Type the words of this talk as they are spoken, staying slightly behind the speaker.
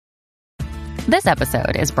This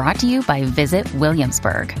episode is brought to you by Visit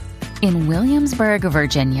Williamsburg. In Williamsburg,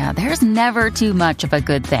 Virginia, there's never too much of a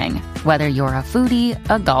good thing. Whether you're a foodie,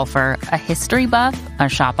 a golfer, a history buff, a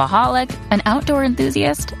shopaholic, an outdoor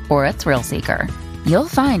enthusiast, or a thrill seeker, you'll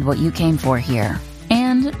find what you came for here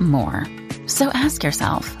and more. So ask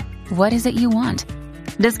yourself, what is it you want?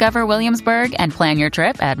 Discover Williamsburg and plan your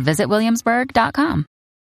trip at visitwilliamsburg.com.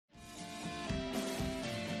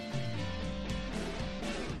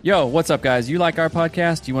 Yo, what's up, guys? You like our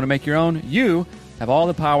podcast? You want to make your own? You have all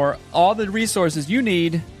the power, all the resources you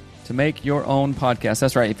need to make your own podcast.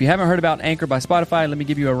 That's right. If you haven't heard about Anchor by Spotify, let me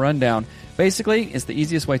give you a rundown. Basically, it's the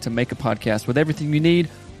easiest way to make a podcast with everything you need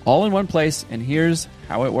all in one place, and here's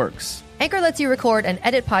how it works. Anchor lets you record and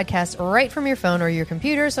edit podcasts right from your phone or your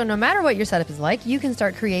computer, so no matter what your setup is like, you can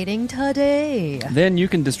start creating today. Then you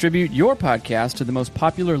can distribute your podcast to the most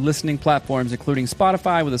popular listening platforms, including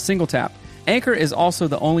Spotify, with a single tap. Anchor is also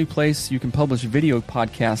the only place you can publish video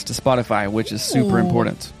podcasts to Spotify, which is super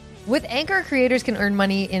important. With Anchor, creators can earn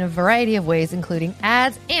money in a variety of ways, including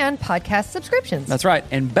ads and podcast subscriptions. That's right.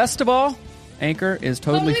 And best of all, Anchor is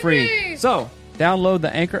totally free. So download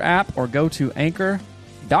the Anchor app or go to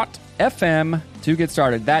anchor.fm to get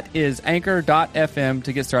started. That is anchor.fm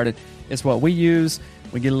to get started. It's what we use.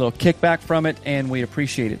 We get a little kickback from it, and we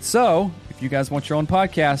appreciate it. So if you guys want your own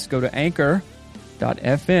podcast, go to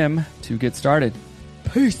anchor.fm to get started.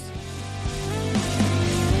 Peace.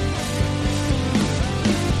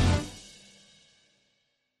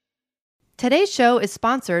 Today's show is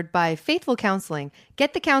sponsored by Faithful Counseling.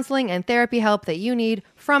 Get the counseling and therapy help that you need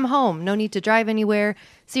from home. No need to drive anywhere.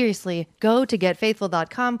 Seriously, go to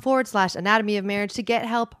getfaithful.com/anatomy of marriage to get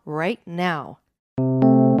help right now.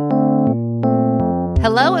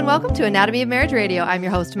 Hello and welcome to Anatomy of Marriage Radio. I'm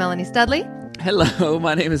your host, Melanie Studley. Hello,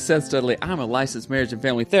 my name is Seth Studley. I'm a licensed marriage and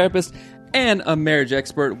family therapist and a marriage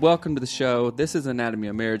expert. Welcome to the show. This is Anatomy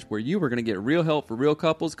of Marriage, where you are going to get real help for real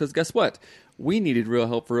couples, because guess what? We needed real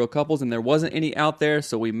help for real couples, and there wasn't any out there,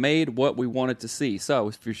 so we made what we wanted to see.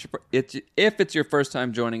 So if it's your first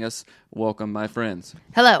time joining us, welcome, my friends.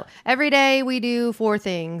 Hello. Every day we do 4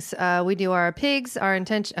 things. We do our pigs, our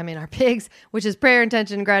pigs, which is prayer,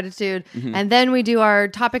 intention, gratitude. And then we do our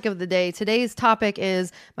topic of the day. Today's topic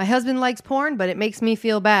is, my husband likes porn, but it makes me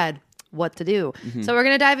feel bad. What to do. So we're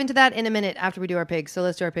going to dive into that in a minute after we do our pigs. So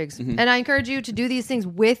let's do our pigs. And I encourage you to do these things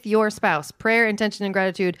with your spouse. Prayer, intention, and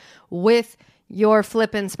gratitude with your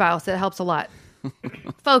flippin' spouse. It helps a lot.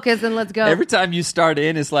 Focus and let's go. Every time you start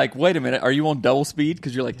in, it's like, wait a minute, are you on double speed?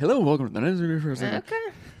 Because you're like, hello, welcome to the... Okay.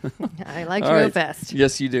 I like to go fast.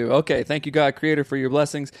 Yes, you do. Okay. Thank you, God, Creator, for your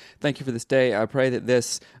blessings. Thank you for this day. I pray that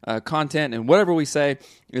this content and whatever we say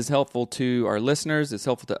is helpful to our listeners. It's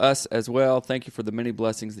helpful to us as well. Thank you for the many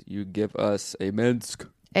blessings that you give us. Amen.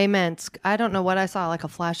 Amen. I don't know what I saw, like a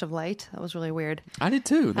flash of light. That was really weird. I did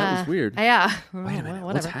too. That was weird. Yeah. Wait a minute.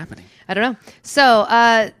 What's happening? I don't know.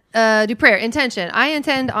 So, do prayer. Intention. I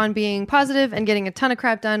intend on being positive and getting a ton of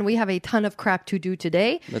crap done. We have a ton of crap to do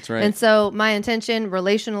today. That's right. And so my intention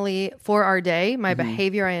relationally for our day, my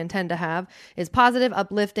behavior I intend to have is positive,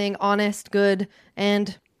 uplifting, honest, good,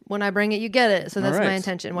 and when I bring it, you get it. So that's my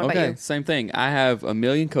intention. What about you? Same thing. I have a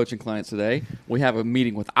million coaching clients today. We have a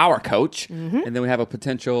meeting with our coach, and then we have a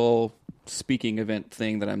potential speaking event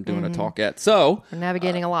thing that I'm doing a talk at. So we're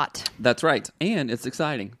navigating a lot. That's right. And it's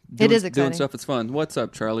exciting. It is exciting. Doing stuff is fun. What's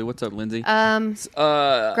up, Charlie? What's up, Lindsay?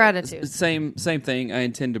 Gratitude. Same thing. I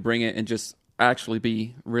intend to bring it and just actually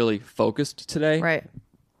be really focused today. Right.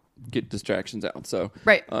 Get distractions out. So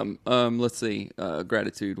right. Let's see.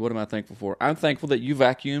 Gratitude. What am I thankful for? I'm thankful that you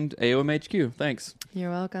vacuumed AOMHQ. Thanks.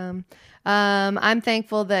 You're welcome. I'm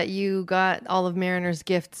thankful that you got all of Mariner's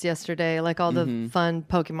gifts yesterday, like all the fun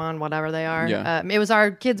Pokemon, whatever they are. Yeah. It was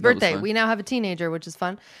our kid's birthday. We now have a teenager, which is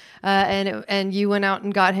fun. And you went out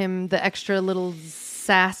and got him the extra little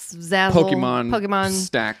Zazzle Pokemon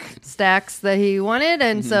stacks that he wanted,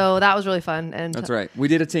 and so that was really fun. And that's right. We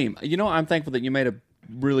did a team. You know, I'm thankful that you made a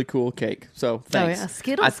really cool cake. So thanks. Oh yeah,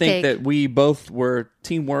 Skittles I think cake. that we both were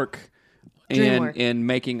teamwork in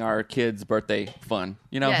making our kid's birthday fun.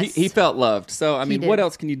 You know, yes. he felt loved. So I mean, what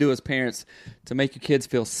else can you do as parents to make your kids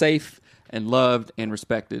feel safe and loved and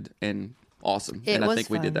respected and awesome? And I think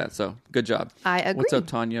we did that. So good job. I agree. What's up,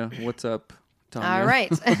 Tanya? What's up, Tanya? All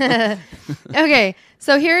right. Okay.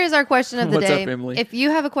 So here is our question of the What's day. up, Emily? If you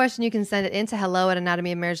have a question, you can send it in to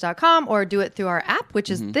hello@anatomyofmarriage.com or do it through our app, which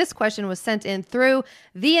is this question was sent in through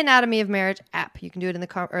the Anatomy of Marriage app. You can do it in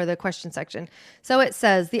the question section. So it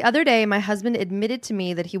says, the other day, my husband admitted to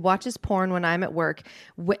me that he watches porn when I'm at work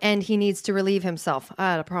and he needs to relieve himself.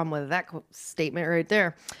 I had a problem with that statement right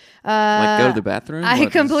there. Like go to the bathroom? I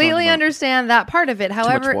completely understand that part of it.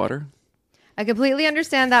 However, too much water? I completely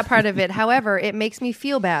understand that part of it. However, it makes me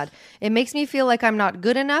feel bad. It makes me feel like I'm not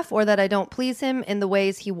good enough or that I don't please him in the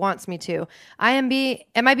ways he wants me to. Am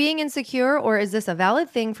I being insecure, or is this a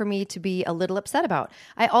valid thing for me to be a little upset about?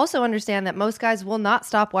 I also understand that most guys will not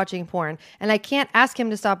stop watching porn, and I can't ask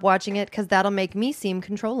him to stop watching it because that'll make me seem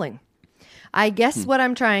controlling. I guess what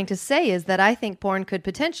I'm trying to say is that I think porn could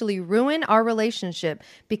potentially ruin our relationship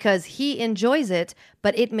because he enjoys it,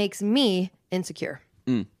 but it makes me insecure.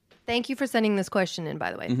 Thank you for sending this question in,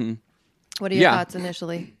 by the way. Mm-hmm. What are your thoughts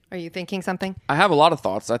initially? Are you thinking something? I have a lot of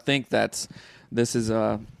thoughts. I think that this is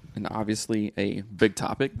obviously a big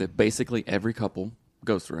topic that basically every couple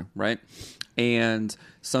goes through, right? And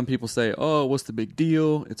some people say, oh, what's the big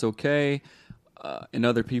deal? It's okay. And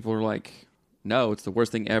other people are like, no, it's the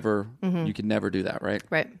worst thing ever. You can never do that, right?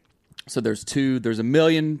 Right. So there's a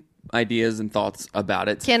million ideas and thoughts about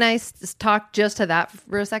it. Can I talk just to that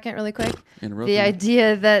for a second really quick? Interrupt the me.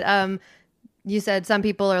 idea that you said some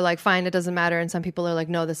people are like, fine, it doesn't matter. And some people are like,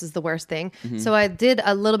 no, this is the worst thing. So I did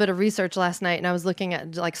a little bit of research last night and I was looking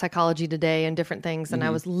at like Psychology Today and different things. And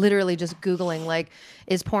I was literally just Googling like,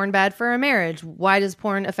 is porn bad for a marriage? Why does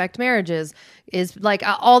porn affect marriages? Is like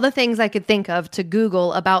all the things I could think of to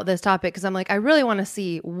Google about this topic. Cause I'm like, I really want to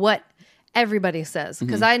see what everybody says,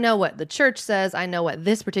 because I know what the church says. I know what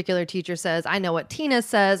this particular teacher says. I know what Tina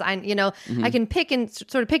says. I can pick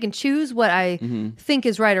and choose what I think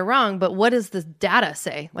is right or wrong. But what does the data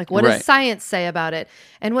say? Like, what does science say about it?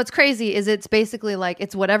 And what's crazy is it's basically like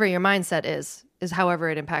it's whatever your mindset is however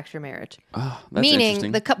it impacts your marriage. Oh, that's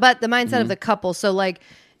Meaning but the mindset of the couple. So like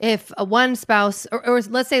if one spouse or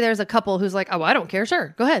let's say there's a couple who's like, oh, I don't care.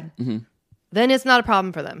 Sure, go ahead. Then it's not a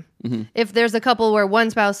problem for them. If there's a couple where one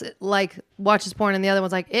spouse like watches porn and the other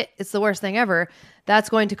one's like, it's the worst thing ever, that's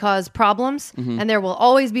going to cause problems. And there will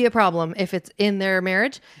always be a problem if it's in their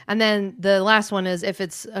marriage. And then the last one is if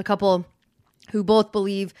it's a couple who both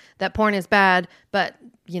believe that porn is bad, but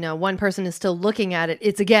one person is still looking at it,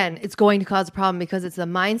 it's going to cause a problem because it's the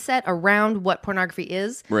mindset around what pornography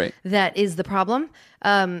is that is the problem.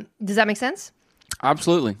 Does that make sense?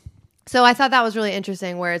 Absolutely. So I thought that was really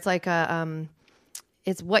interesting where it's like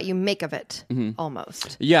it's what you make of it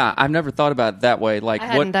almost. Yeah, I've never thought about it that way. Like, I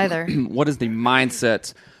hadn't either. What is the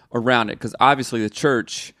mindset around it? Because obviously the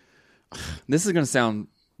church, this is going to sound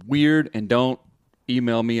weird and don't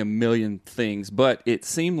email me a million things, but it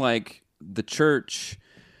seemed like the church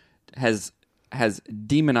has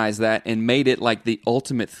demonized that and made it like the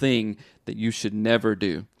ultimate thing that you should never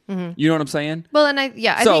do. You know what I'm saying? Well, and I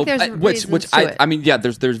think there's reasons to it. I mean, yeah,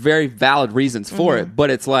 there's very valid reasons for it, but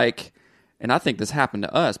it's like, and I think this happened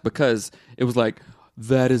to us because it was like,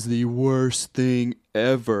 that is the worst thing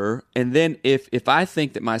ever. And then if I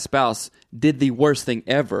think that my spouse did the worst thing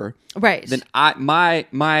ever, right, then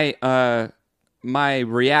my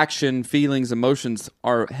reaction, feelings, emotions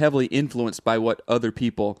are heavily influenced by what other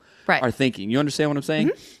people are thinking. You understand what I'm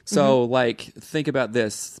saying? So, like, think about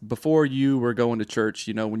this. Before you were going to church,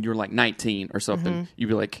 when you were like 19 or something, you'd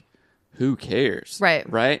be like, who cares?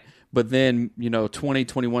 Right? But then, 20,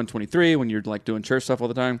 21, 23, when you're like doing church stuff all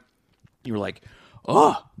the time, you were like,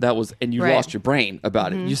 oh, that was, and you lost your brain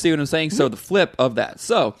about it. You see what I'm saying? So the flip of that.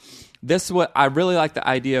 So this is what I really like, the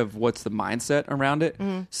idea of what's the mindset around it.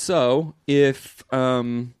 So if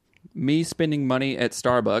me spending money at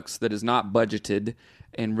Starbucks that is not budgeted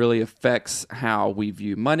and really affects how we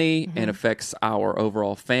view money and affects our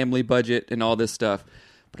overall family budget and all this stuff,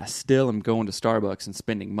 but I still am going to Starbucks and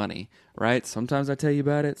spending money, right? Sometimes I tell you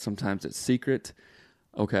about it. Sometimes it's secret.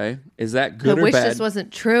 Okay. Is that good or bad? I wish this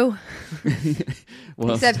wasn't true.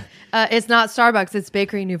 Well, except it's not Starbucks, it's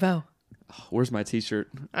Bakery Nouveau. Where's my t-shirt?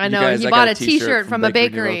 I know. He bought a t-shirt from a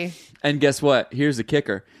bakery. Nouveau. And guess what? Here's the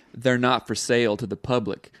kicker. They're not for sale to the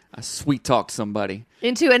public. I sweet talked somebody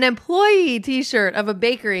into an employee t-shirt of a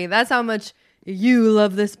bakery. That's how much you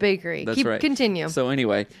love this bakery. That's right. Continue. So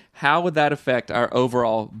anyway, how would that affect our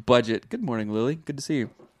overall budget? Good morning, Lily. Good to see you.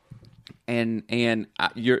 And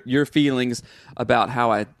your feelings about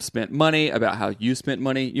how I spent money, about how you spent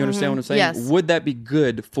money. You understand what I'm saying? Yes. Would that be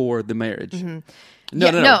good for the marriage?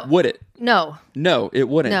 No. Would it? No, it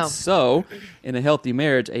wouldn't. No. So, in a healthy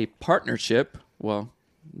marriage, a partnership, well,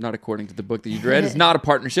 not according to the book that you read, it's not a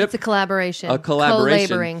partnership. It's a collaboration. A collaboration.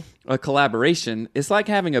 Co-laboring. A collaboration. It's like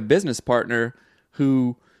having a business partner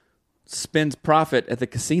who spends profit at the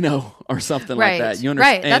casino or something like that. You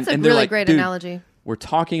understand? Right. That's a really great analogy. We're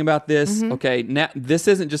talking about this. Okay, now this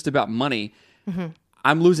isn't just about money.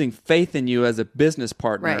 I'm losing faith in you as a business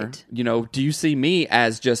partner. Right. You know, do you see me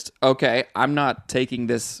as just, okay, I'm not taking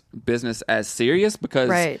this business as serious because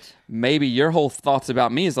Right. maybe your whole thoughts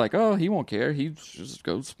about me is like, oh, he won't care. He just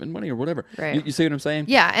goes spend money or whatever. Right. You see what I'm saying?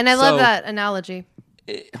 Yeah, and I love that analogy.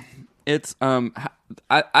 It's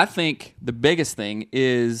I think the biggest thing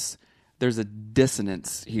is there's a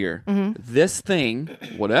dissonance here. This thing,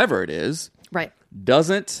 whatever it is, Right.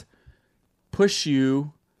 doesn't push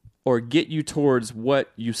you or get you towards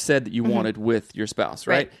what you said that you wanted with your spouse,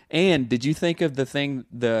 right? Right. And did you think of the thing,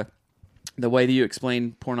 the way that you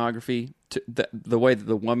explain pornography, to the way that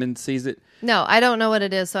the woman sees it? No, I don't know what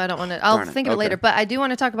it is, so I don't want to. I'll Darn it. think of it Okay. later. But I do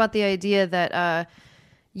want to talk about the idea that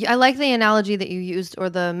I like the analogy that you used,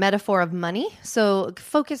 or the metaphor of money. So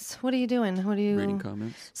focus. What are you doing? What are you Reading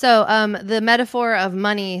comments. So the metaphor of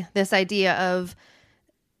money, this idea of,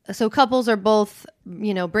 so couples are both,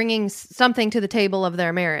 bringing something to the table of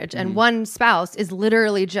their marriage, and one spouse is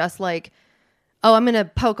literally just like, oh, I'm going to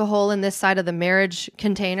poke a hole in this side of the marriage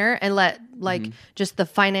container and let just the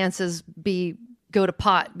finances go to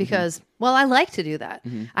pot because, well, I like to do that.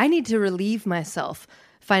 I need to relieve myself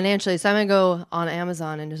financially. So I'm going to go on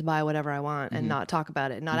Amazon and just buy whatever I want and not talk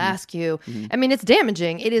about it, and not ask you. I mean, it's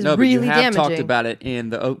damaging. It is No, but really you have damaging. talked about it,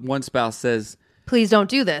 and the one spouse says, Please don't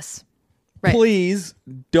do this. Right. please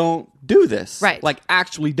don't do this. Right. Like,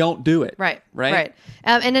 actually don't do it. Right. Right? Right.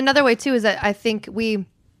 And another way too is that I think we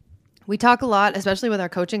talk a lot, especially with our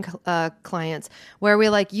coaching clients, where we're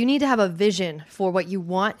like, you need to have a vision for what you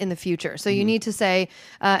want in the future. So you need to say,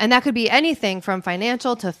 and that could be anything from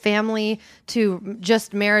financial to family to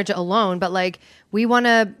just marriage alone. But like, we want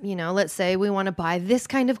to, let's say we want to buy this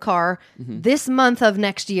kind of car this month of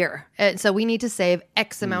next year. And so we need to save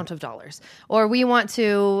X amount of dollars. Or we want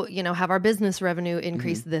to, have our business revenue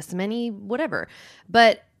increase this many, whatever.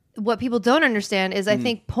 But what people don't understand is I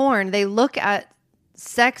think porn, they look at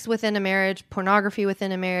sex within a marriage, pornography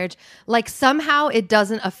within a marriage, like somehow it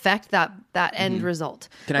doesn't affect that end result.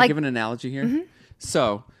 Can I give an analogy here?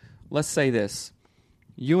 So let's say this.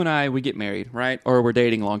 You and I, we get married, right? Or we're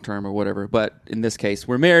dating long term or whatever. But in this case,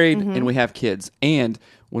 we're married and we have kids. And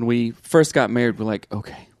when we first got married, we're like,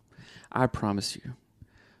 okay, I promise you,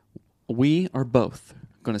 we are both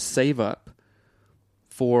going to save up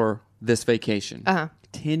for this vacation.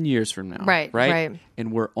 10 years from now. Right.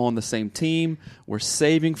 And we're on the same team. We're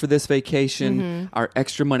saving for this vacation. Our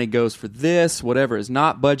extra money goes for this. Whatever is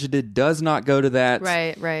not budgeted does not go to that.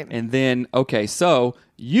 Right. And then, okay, so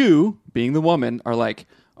you, being the woman, are like,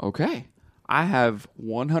 okay, I have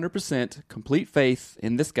 100% complete faith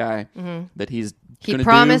in this guy that he's He gonna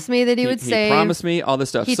promised do. me that he would save. He promised me all this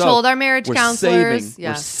stuff. He So told our marriage we're counselors.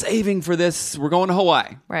 Saving. We're saving for this. We're going to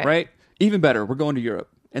Hawaii. Right? Even better, we're going to Europe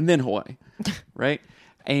and then Hawaii. Right?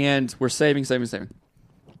 And we're saving.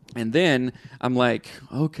 And then I'm like,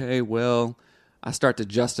 okay, well, I start to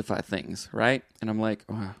justify things, right? And I'm like,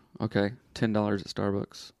 oh, okay, $10 at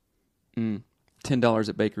Starbucks. $10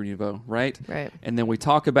 at Bakery Nouveau, right? Right. And then we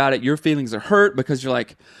talk about it. Your feelings are hurt because you're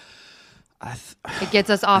like, It gets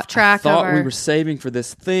us off track. I thought of we were saving for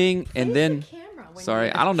this thing. And then,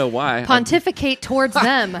 sorry, I don't know why. pontificate towards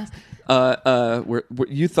them.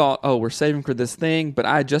 You thought, oh, we're saving for this thing, but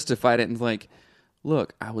I justified it and like,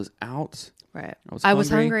 look, I was out. Right. I was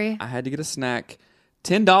hungry. I had to get a snack.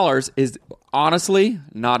 $10 is honestly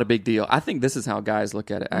not a big deal. I think this is how guys look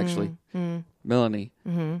at it, actually. Melanie,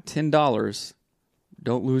 $10,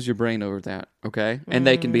 don't lose your brain over that, okay? And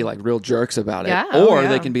they can be like real jerks about it. Yeah. Or yeah.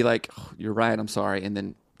 they can be like, oh, you're right, I'm sorry, and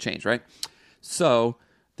then change, right? So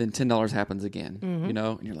then $10 happens again,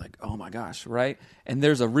 and you're like, oh my gosh, right? And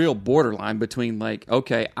there's a real borderline between like,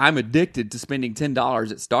 okay, I'm addicted to spending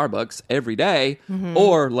 $10 at Starbucks every day,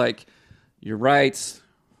 or like, you're right,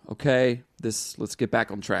 okay, let's get back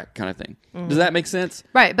on track kind of thing. Does that make sense?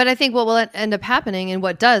 Right. But I think what will end up happening, and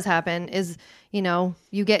what does happen, is,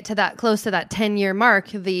 you get to that close to that 10-year mark,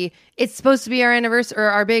 it's supposed to be our anniversary or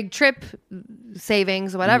our big trip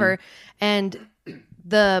savings, whatever. And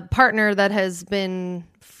the partner that has been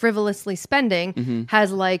frivolously spending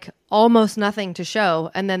has like almost nothing to show.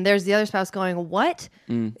 And then there's the other spouse going, what?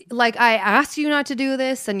 Like, I asked you not to do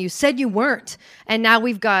this and you said you weren't. And now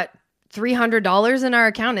we've got $300 in our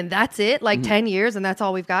account and that's it, like 10 years and that's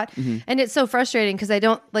all we've got. And it's so frustrating because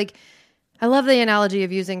I love the analogy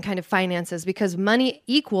of using kind of finances, because money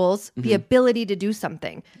equals the ability to do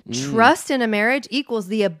something. Trust in a marriage equals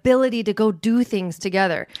the ability to go do things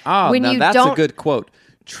together. Oh, now that's a good quote.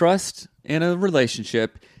 Trust in a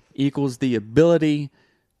relationship equals the ability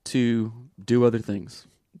to do other things.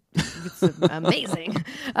 It's amazing.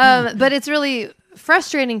 But it's really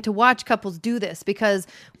frustrating to watch couples do this because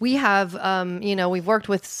we have, we've worked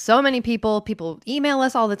with so many people. People email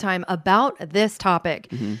us all the time about this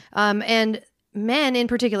topic, and men in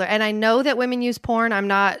particular. And I know that women use porn. I'm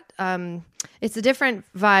not. It's a different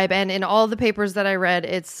vibe, and in all the papers that I read,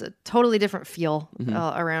 it's a totally different feel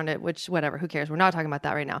around it. Which, whatever, who cares? We're not talking about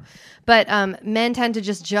that right now. But men tend to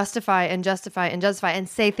just justify and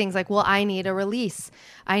say things like, "Well, I need a release.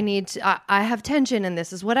 I have tension, and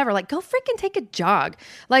this is whatever." Like, go freaking take a jog.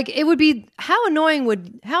 Like, it would be how annoying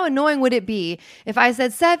would it be if I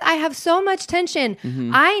said, "Seth, I have so much tension.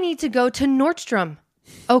 I need to go to Nordstrom."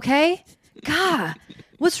 Okay, God.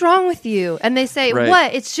 What's wrong with you? And they say, Right.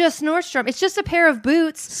 What? It's just Nordstrom. It's just a pair of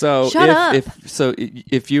boots. So Shut up.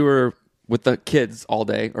 If you were with the kids all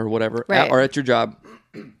day or whatever, Right. or at your job,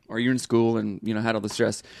 or you're in school and had all the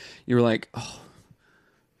stress, you were like, oh,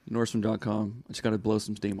 Nordstrom.com. I just got to blow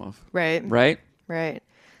some steam off. Right. Right.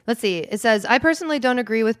 Let's see. It says, I personally don't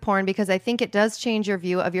agree with porn because I think it does change your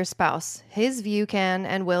view of your spouse. His view can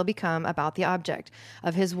and will become about the object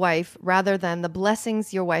of his wife rather than the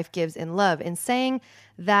blessings your wife gives in love. In saying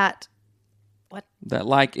that, That,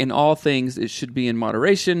 like in all things, it should be in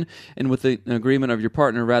moderation and with the agreement of your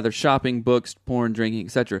partner, rather shopping, books, porn, drinking,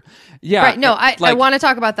 etc. Yeah. right. No, I want to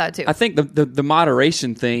talk about that too. I think the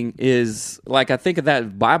moderation thing is like, I think of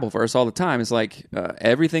that Bible verse all the time. It's like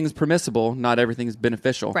everything's permissible, not everything's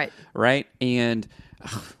beneficial. Right. Right. And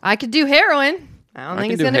I could do heroin. I don't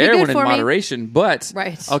think it's going to be heroin good in for me. moderation, but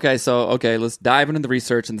Right. Okay, let's dive into the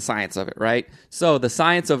research and the science of it. Right. So the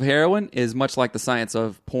science of heroin is much like the science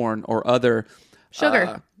of porn or other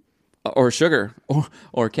Sugar.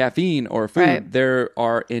 Or caffeine or food. Right. There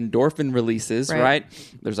are endorphin releases, right?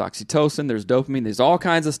 There's oxytocin, there's dopamine, there's all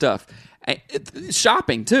kinds of stuff.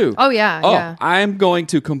 Shopping too. Oh, yeah. I'm going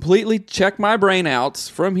to completely check my brain out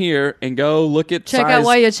from here and go look at Check size. out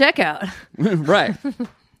while you check out. Right.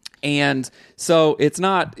 And so it's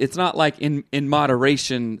not like in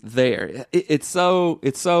moderation there. It's so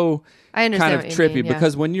I understand kind of what you trippy mean, yeah.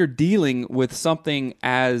 because when you're dealing with something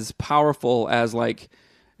as powerful as like,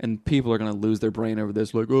 and people are going to lose their brain over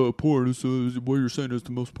this, like, oh, porn is what you're saying is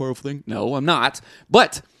the most powerful thing. No, I'm not.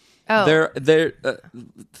 But there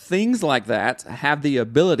things like that have the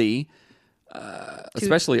ability,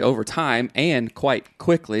 especially over time and quite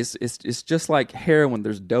quickly. It's just like heroin.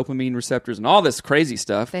 There's dopamine receptors and all this crazy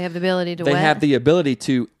stuff. They have the ability to They have the ability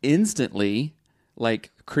to instantly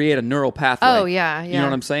like create a neural pathway. Oh, yeah. You know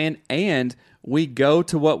what I'm saying? And we go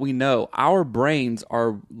to what we know. Our brains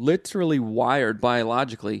are literally wired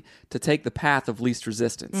biologically to take the path of least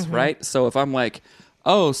resistance, right? So if I'm like,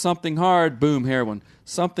 oh, something hard, boom, heroin.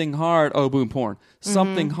 Something hard, oh, boom, porn.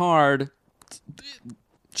 Something hard,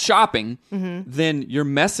 shopping, then you're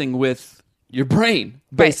messing with your brain,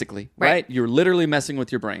 basically, right? You're literally messing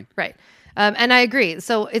with your brain. Right. And I agree.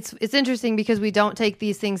 So it's interesting because we don't take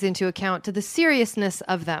these things into account to the seriousness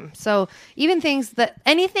of them. So even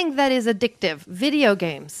anything that is addictive, video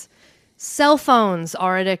games, cell phones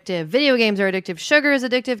are addictive, video games are addictive, sugar is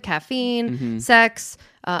addictive, caffeine, sex,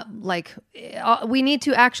 we need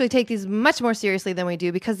to actually take these much more seriously than we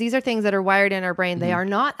do because these are things that are wired in our brain. They are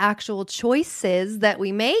not actual choices that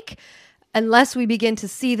we make unless we begin to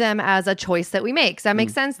see them as a choice that we make. Does that make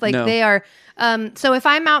sense? Like they are. So if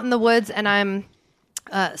I'm out in the woods and I'm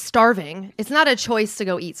starving, it's not a choice to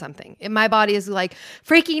go eat something. My body is like,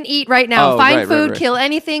 freaking eat right now. Find food, kill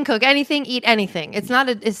anything, cook anything, eat anything. It's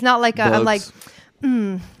not like I'm like,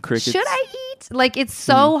 crickets. Should I eat? Like it's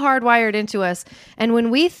so hardwired into us. And when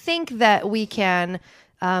we think that we can,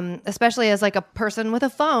 especially as like a person with a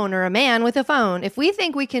phone or a man with a phone, if we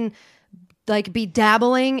think we can like be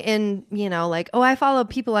dabbling in, like, oh, I follow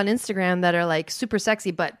people on Instagram that are like super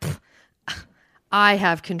sexy, but I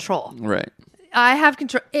have control. Right. I have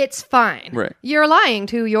control. It's fine. Right. You're lying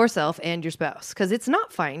to yourself and your spouse because it's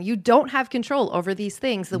not fine. You don't have control over these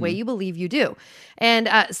things the way you believe you do. And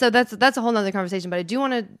so that's a whole nother conversation, but I do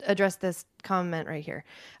want to address this comment right here.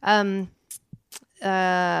 Leah,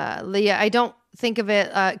 I don't think of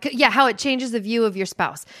it. How it changes the view of your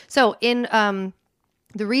spouse. So in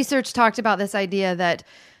the research talked about this idea that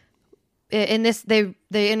in this, they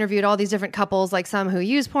interviewed all these different couples, like some who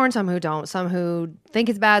use porn, some who don't, some who think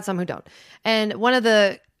it's bad, some who don't. And one of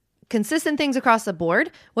the consistent things across the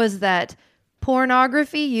board was that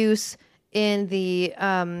pornography use in the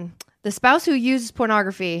spouse who uses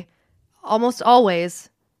pornography almost always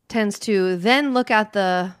tends to then look at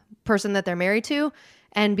the person that they're married to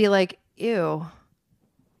and be like, ew,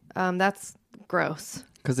 that's gross.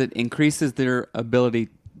 Because it increases their ability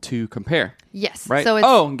to compare. Yes. Right? So it's,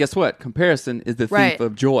 and guess what? Comparison is the thief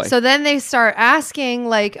of joy. So then they start asking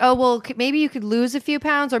like, oh, well, maybe you could lose a few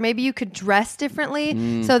pounds or maybe you could dress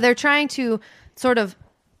differently. So they're trying to sort of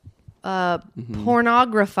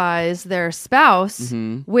pornographize their spouse,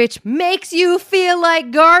 which makes you feel like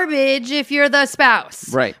garbage if you're the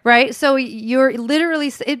spouse. Right. So you're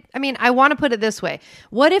literally, I want to put it this way.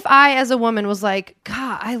 What if I, as a woman, was like,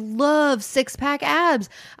 God, I love 6-pack abs.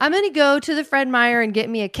 I'm going to go to the Fred Meyer and get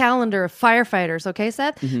me a calendar of firefighters. Okay,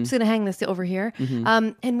 Seth? I'm just going to hang this over here.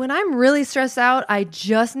 And when I'm really stressed out, I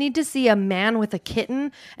just need to see a man with a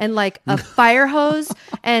kitten and like a fire hose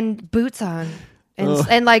and boots on.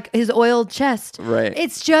 And like his oiled chest. Right.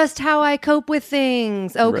 It's just how I cope with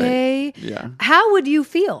things. Okay. Right. Yeah. How would you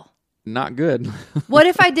feel? Not good. What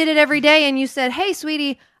if I did it every day and you said, hey,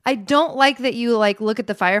 sweetie, I don't like that you like look at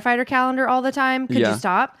the firefighter calendar all the time. Could you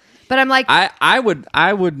stop? But I'm like, I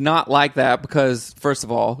would not like that because first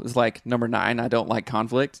of all, it's like number 9. I don't like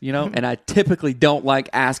conflict, and I typically don't like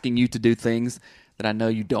asking you to do things that I know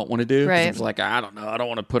you don't want to do. Right. It's like, I don't know. I don't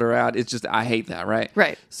want to put her out. It's just, I hate that. Right.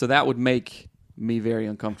 Right. So that would make me very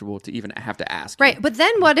uncomfortable to even have to ask. Right. But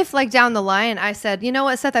then what if like down the line I said, you know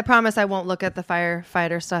what, Seth, I promise I won't look at the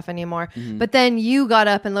firefighter stuff anymore. But then you got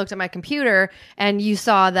up and looked at my computer and you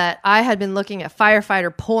saw that I had been looking at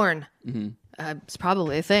firefighter porn. It's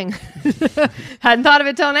probably a thing. Hadn't thought of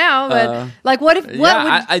it till now, but like what if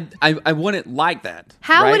I wouldn't like that.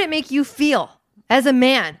 How would it make you feel as a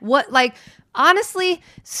man? What, like, honestly,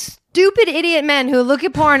 stupid idiot men who look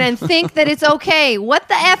at porn and think that it's okay. What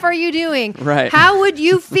the F are you doing? Right. How would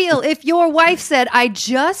you feel if your wife said, I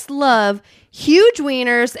just love huge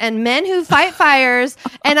wieners and men who fight fires,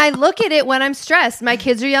 and I look at it when I'm stressed. My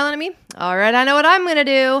kids are yelling at me. All right, I know what I'm going to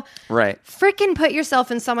do. Right. Frickin' put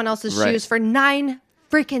yourself in someone else's shoes for 9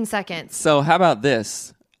 frickin' seconds. So how about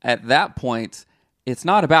this? At that point, it's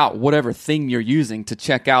not about whatever thing you're using to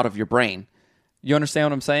check out of your brain. You understand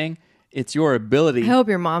what I'm saying? It's your ability. I hope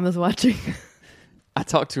your mom is watching. I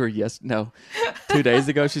talked to her 2 days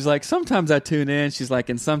ago. She's like, sometimes I tune in. She's like,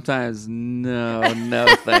 and sometimes no,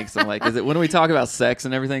 thanks. I'm like, is it when we talk about sex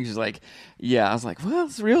and everything? She's like, yeah. I was like, well,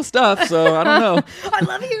 it's real stuff, so I don't know. I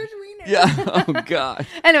love huge wieners. Yeah. Oh God.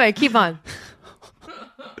 Anyway, keep on.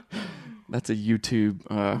 That's a YouTube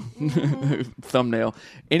thumbnail.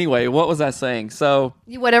 Anyway, what was I saying? So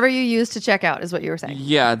whatever you use to check out is what you were saying.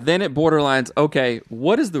 Yeah. Then it borderlines. Okay.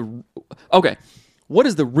 What is the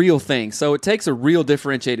real thing? So it takes a real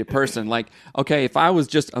differentiated person. Like, okay, if I was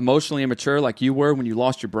just emotionally immature like you were when you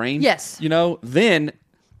lost your brain, yes, then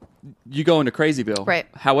you go into Crazyville. Right.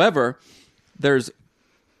 However, I'm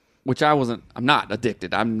not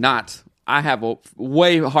addicted. I have a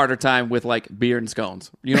way harder time with like beer and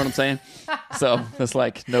scones. You know what I'm saying? So that's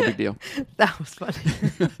like no big deal. That was funny.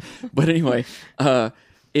 But anyway,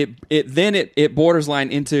 it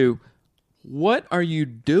borderline into what are you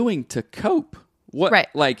doing to cope?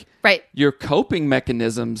 Your coping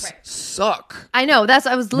mechanisms suck. I know.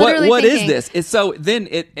 I was literally what thinking. is this? It's so then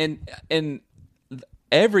it and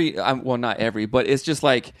every not every, but it's just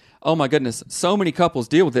like, oh my goodness, so many couples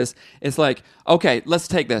deal with this. It's like, okay, let's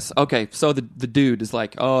take this. Okay, so the dude is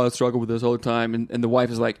like, oh, I struggle with this all the time, and the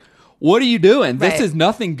wife is like, what are you doing? This is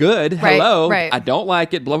nothing good. Hello, I don't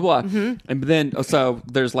like it. Blah blah blah. And then so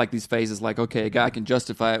there's like these phases, like, okay, a guy can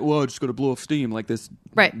justify it. Well, I'm just gonna blow off steam, like this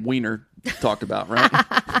wiener talked about, right?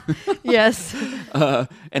 Yes.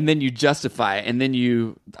 And then you justify it, and then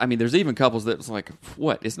there's even couples that's like,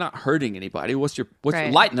 what? It's not hurting anybody. What's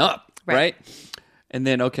lighten up, right? And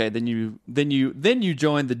then then you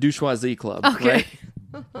join the Douchoisie club, right?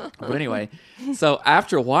 But anyway, so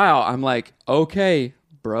after a while, I'm like, okay,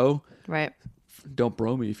 bro, right? Don't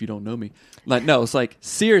bro me if you don't know me. Like, no, it's like,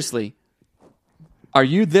 seriously, are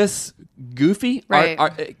you this goofy? Right?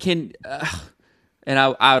 And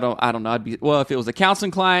I don't know. If it was a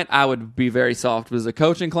counseling client, I would be very soft. If it was a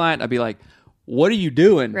coaching client, I'd be like, what are you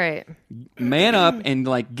doing? Right. Man up and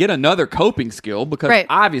like get another coping skill, because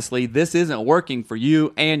obviously this isn't working for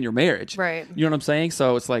you and your marriage. Right. You know what I'm saying?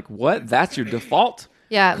 So it's like, what? That's your default?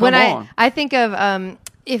 Yeah. Come on. I think of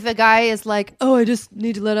if a guy is like, oh, I just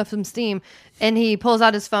need to let off some steam, and he pulls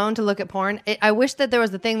out his phone to look at porn, I wish that there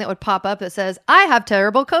was a thing that would pop up that says, I have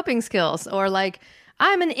terrible coping skills, or like,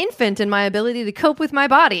 I'm an infant in my ability to cope with my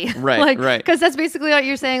body. Right, right. Because that's basically what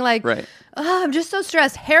you're saying. Like, right. Oh, I'm just so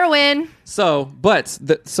stressed. Heroin. So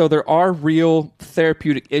there are real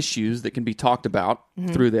therapeutic issues that can be talked about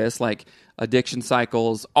through this, like addiction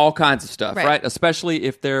cycles, all kinds of stuff, right? Especially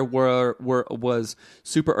if there was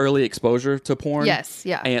super early exposure to porn. Yes,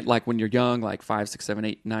 yeah. And like when you're young, like 5, 6, 7,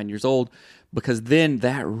 8, 9 years old. because then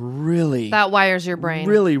that wires your brain.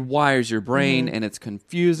 Really wires your brain, and it's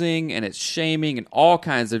confusing and it's shaming and all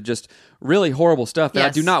kinds of just really horrible stuff that I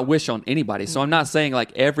do not wish on anybody. So I'm not saying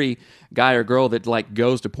like every guy or girl that like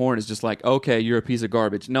goes to porn is just like, okay, you're a piece of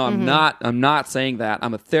garbage. No, I'm not. I'm not saying that.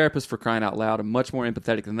 I'm a therapist, for crying out loud. I'm much more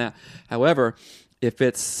empathetic than that. However, if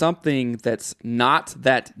it's something that's not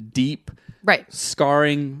that deep,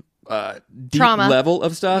 scarring, deep trauma level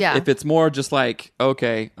of stuff, Yeah. if it's more just like,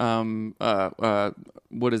 okay,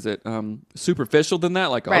 what is it? Superficial than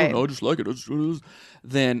that, like, I don't know, just like it,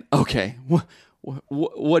 then okay,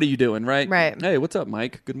 what are you doing, right? Right. Hey, what's up,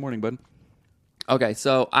 Mike? Good morning, bud. Okay,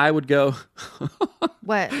 so I would go.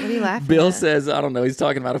 What are you laughing Bill at? says, I don't know, he's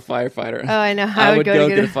talking about a firefighter. Oh, I know. I would go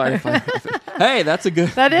get a firefighter. Hey, that's a good.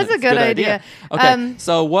 That is a good idea. Okay,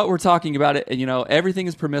 so what we're talking about, everything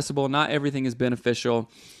is permissible. Not everything is beneficial.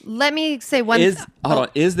 Let me say one. Hold on.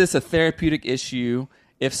 Is this a therapeutic issue?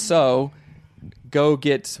 If so, go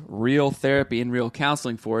get real therapy and real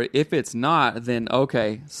counseling for it. If it's not, then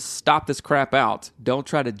okay, stop this crap out. Don't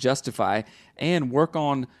try to justify and work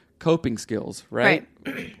on coping skills, right?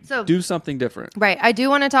 So do something different. Right. I do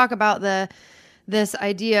want to talk about this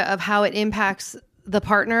idea of how it impacts the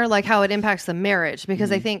partner, like how it impacts the marriage,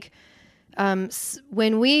 because I think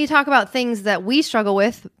when we talk about things that we struggle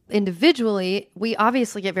with individually, we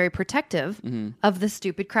obviously get very protective of the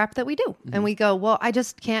stupid crap that we do. And we go, well, I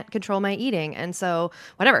just can't control my eating. And so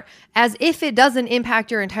whatever, as if it doesn't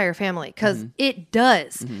impact your entire family, because it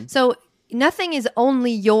does. So nothing is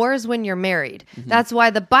only yours when you're married. That's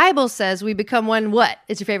why the Bible says we become one. What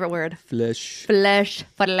is your favorite word? Flesh.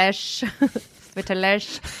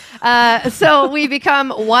 So we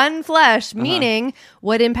become one flesh, meaning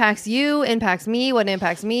what impacts you impacts me, what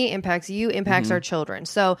impacts me impacts you, impacts our children.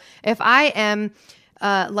 So if I am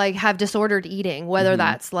have disordered eating, whether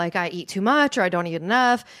that's like I eat too much or I don't eat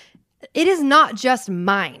enough, it is not just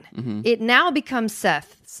mine. It now becomes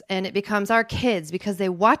Seth's, and it becomes our kids, because they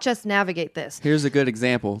watch us navigate this. Here's a good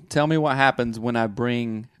example. Tell me what happens when I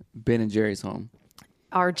bring Ben and Jerry's home.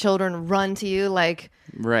 Our children run to you like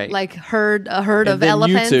a herd and of then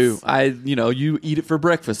elephants. You too. You eat it for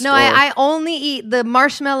breakfast. No, I only eat the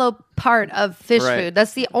marshmallow part of fish food.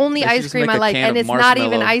 That's the only ice cream I like, and it's not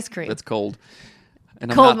even ice cream. That's cold. And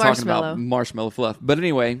Cold I'm not talking about marshmallow fluff. But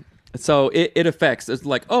anyway, so it affects. It's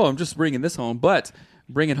like, oh, I'm just bringing this home, but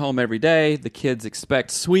bring it home every day. The kids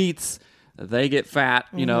expect sweets. They get fat,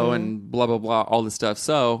 and blah, blah, blah, all this stuff.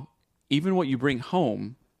 So even what you bring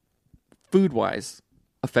home, food-wise,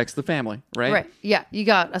 affects the family, right? Right. Yeah, you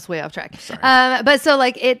got us way off track. But so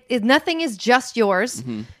nothing is just yours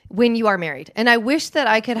when you are married. And I wish that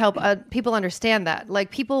I could help people understand that.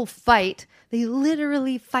 Like, people fight. They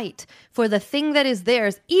literally fight for the thing that is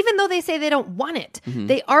theirs, even though they say they don't want it.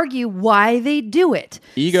 They argue why they do it.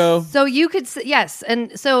 Ego. So you could say, yes.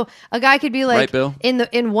 And so a guy could be like, right, Bill?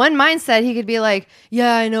 in one mindset, he could be like,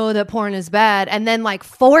 yeah, I know that porn is bad. And then like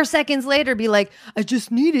 4 seconds later be like, I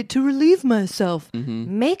just need it to relieve myself.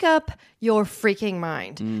 Make up your freaking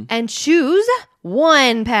mind and choose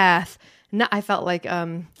one path. No, I felt like,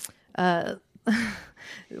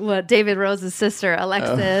 David Rose's sister,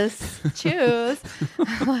 Alexis, choose.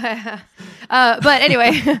 But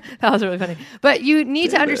anyway, that was really funny. But you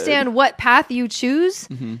need to understand what path you choose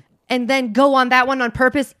and then go on that one on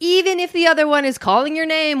purpose, even if the other one is calling your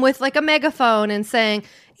name with like a megaphone and saying,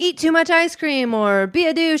 eat too much ice cream or be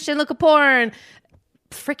a douche and look at porn.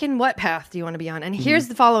 Freaking what path do you want to be on? And here's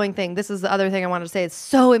the following thing. This is the other thing I wanted to say. It's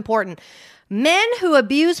so important. Men who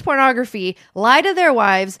abuse pornography, lie to their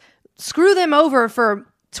wives, screw them over for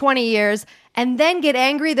 20 years, and then get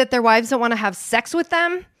angry that their wives don't want to have sex with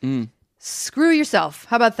them. Screw yourself.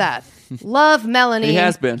 How about that? Love Melanie. He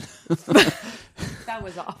has been. That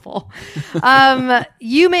was awful.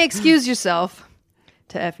 You may excuse yourself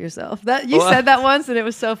to F yourself. That you said that once, and it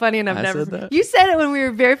was so funny, and I've never said that? You said it when we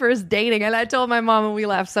were very first dating, and I told my mom, and we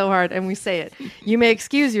laughed so hard, and we say it. You may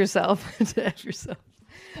excuse yourself to F yourself.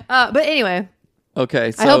 But anyway.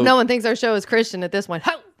 Okay. So, I hope no one thinks our show is Christian at this point.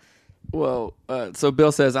 Well, so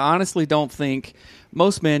Bill says, I honestly don't think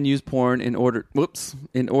most men use porn in order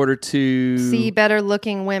to see better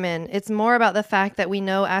looking women. It's more about the fact that we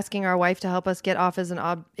know asking our wife to help us get off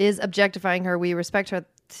is objectifying her. We respect her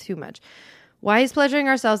too much. Why is pleasuring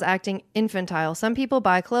ourselves acting infantile? Some people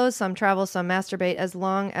buy clothes, some travel, some masturbate. As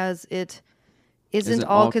long as it isn't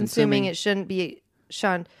all consuming, it shouldn't be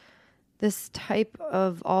shunned. This type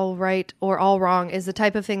of all right or all wrong is the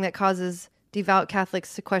type of thing that causes devout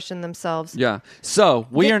Catholics to question themselves. Yeah. So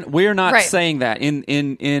we are not saying that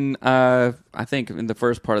in I think in the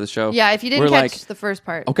first part of the show. Yeah. If you didn't catch the first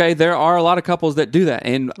part. Okay. There are a lot of couples that do that.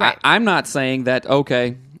 And I'm not saying that,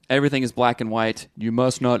 okay, everything is black and white. You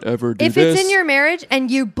must not ever do If this. it's in your marriage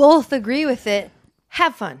and you both agree with it,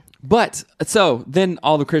 have fun. But so then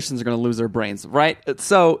all the Christians are going to lose their brains, right?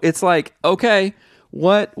 So it's like, okay,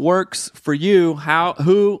 what works for you? How,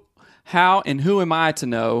 and who am I to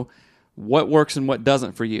know what works and what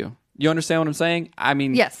doesn't for you? You understand what I'm saying? I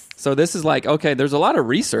mean, Yes. So this is like, okay, there's a lot of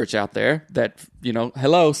research out there that,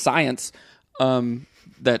 hello, science,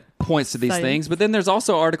 that points to these Science. things. But then there's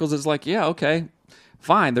also articles that's like, yeah, okay,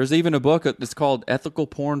 fine. There's even a book that's called Ethical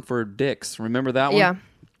Porn for Dicks. Remember that one? Yeah.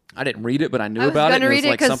 I didn't read it, but I knew I was about it. gonna And it read was it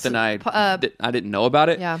like 'cause, something I didn't know about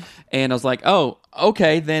it. Yeah. And I was like, oh,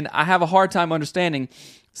 okay, then I have a hard time understanding.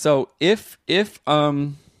 So if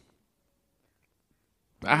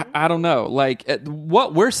I don't know, like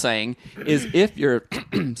what we're saying is if your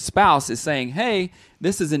spouse is saying, hey,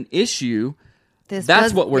 this is an issue,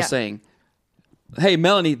 that's what we're saying. Hey,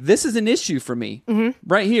 Melanie, this is an issue for me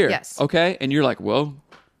right here. Yes. Okay. And you're like, well,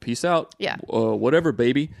 peace out. Yeah. Whatever,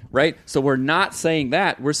 baby. Right. So we're not saying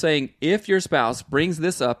that. We're saying if your spouse brings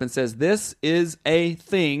this up and says, this is a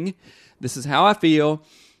thing, this is how I feel,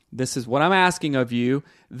 this is what I'm asking of you,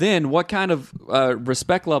 then what kind of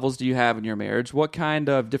respect levels do you have in your marriage? What kind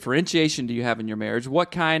of differentiation do you have in your marriage?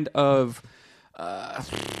 What kind of,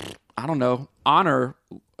 honor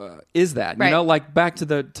is that? Right. Like back to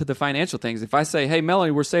the financial things. If I say, hey,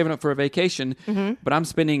 Melanie, we're saving up for a vacation, but I'm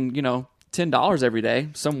spending, $10 every day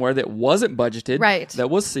somewhere that wasn't budgeted, Right. that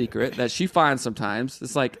was secret, that she finds sometimes.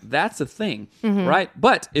 It's like, that's a thing, right?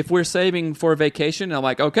 But if we're saving for a vacation, and I'm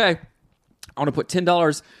like, okay, I want to put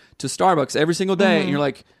 $10 to Starbucks every single day, and you're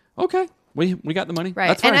like, okay, we got the money. Right.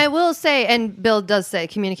 That's fine. And I will say, and Bill does say,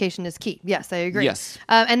 communication is key. Yes, I agree. Yes.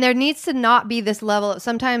 And there needs to not be this level.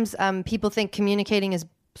 Sometimes people think communicating is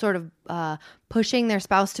sort of pushing their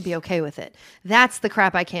spouse to be okay with it. That's the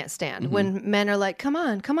crap I can't stand. When men are like, come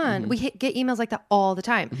on. We get emails like that all the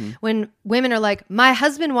time. When women are like, my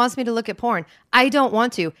husband wants me to look at porn. I don't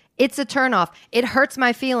want to. It's a turnoff. It hurts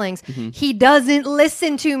my feelings. He doesn't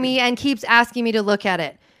listen to me and keeps asking me to look at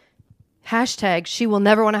it. Hashtag, she will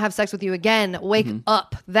never want to have sex with you again. Wake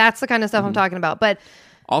up. That's the kind of stuff I'm talking about. But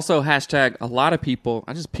also, hashtag, a lot of people,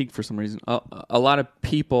 I just peeked for some reason, a lot of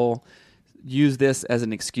people use this as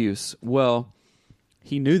an excuse. Well,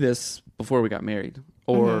 he knew this before we got married,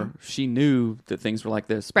 or she knew that things were like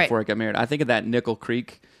this before I got married. I think of that Nickel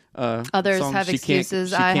Creek others song. have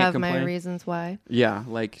excuses. I have my reasons why. Yeah,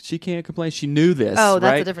 like she can't complain. She knew this. Oh,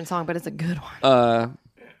 that's right? a different song, but it's a good one.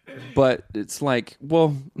 But it's like,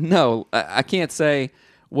 well, no, I can't say,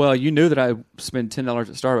 well, you knew that I spend $10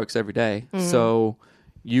 at Starbucks every day, so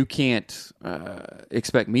you can't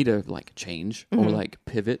expect me to like change or like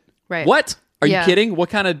pivot. Right. What? Are you Yeah. kidding? What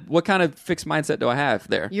kind of fixed mindset do I have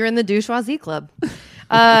there? You're in the bourgeoisie club.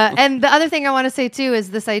 And the other thing I want to say too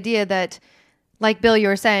is this idea that, like Bill, you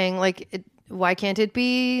were saying, like, why can't it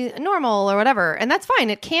be normal or whatever? And that's fine.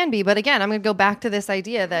 It can be. But again, I'm going to go back to this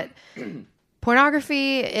idea that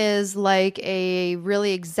pornography is like a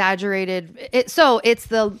really exaggerated. It's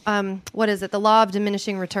the what is it? The law of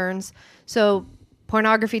diminishing returns. So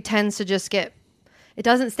pornography tends to just get. It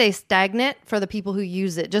doesn't stay stagnant for the people who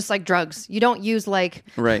use it, just like drugs. You don't use like,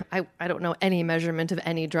 Right. I don't know any measurement of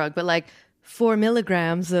any drug, but like 4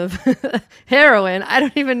 milligrams of heroin. I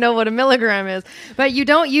don't even know what a milligram is, but you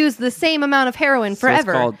don't use the same amount of heroin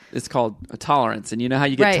forever. So it's called a tolerance. And you know how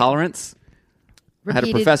you get Right. tolerance? I had a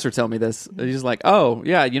Repeated- professor tell me this. He's like, oh,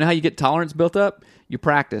 yeah, you know how you get tolerance built up? You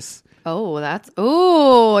practice.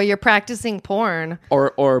 You're practicing porn.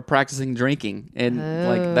 Or practicing drinking. And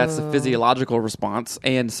like that's a physiological response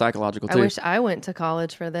and psychological too. I wish I went to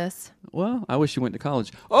college for this. Well, I wish you went to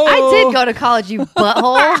college. Oh, I did go to college, you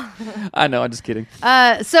butthole. I know, I'm just kidding.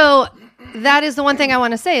 So that is the one thing I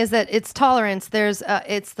want to say is that it's tolerance. There's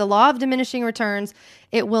it's the law of diminishing returns.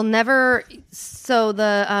 It will never. So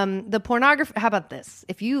the pornography. How about this?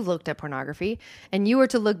 If you looked at pornography and you were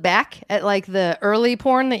to look back at like the early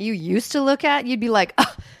porn that you used to look at, you'd be like,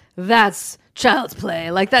 oh, that's child's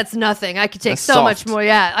play. Like that's nothing. I could take That's so soft. much more.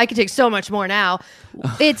 Yeah, I could take so much more now.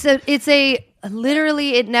 It's a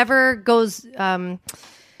literally. It never goes.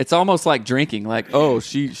 It's almost like drinking. Like, oh,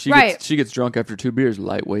 she Right. gets drunk after 2 beers,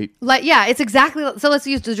 lightweight. Like, yeah, it's exactly. So let's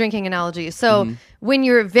use the drinking analogy. So when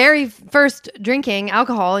you're very first drinking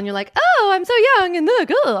alcohol and you're like, oh, I'm so young and look,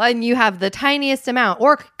 oh, and you have the tiniest amount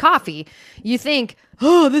or coffee, you think,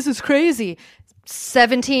 oh, this is crazy.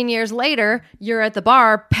 17 years later, you're at the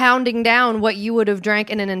bar pounding down what you would have drank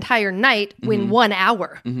in an entire night in 1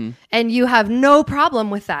 hour. And you have no problem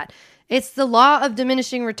with that. It's the law of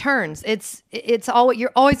diminishing returns. It's all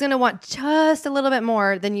you're always going to want just a little bit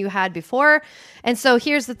more than you had before. And so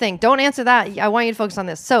here's the thing. Don't answer that. I want you to focus on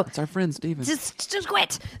this. So It's our friend Steven. just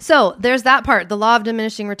quit. So there's that part, the law of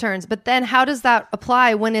diminishing returns. But then how does that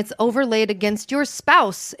apply when it's overlaid against your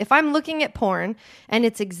spouse? If I'm looking at porn and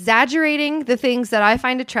it's exaggerating the things that I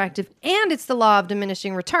find attractive and it's the law of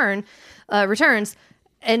diminishing returns,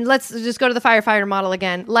 and let's just go to the firefighter model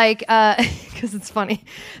again, like, because it's funny.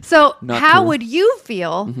 So how would you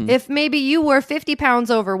feel if maybe you were 50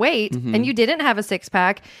 pounds overweight and you didn't have a six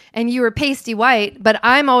pack and you were pasty white, but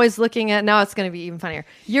I'm always looking at, now it's going to be even funnier,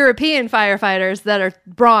 European firefighters that are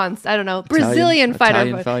bronzed, I don't know, Brazilian fighter.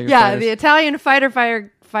 Yeah, the Italian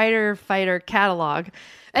fighter catalog.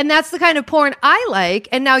 And that's the kind of porn I like.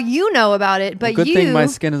 And now you know about it, but good thing my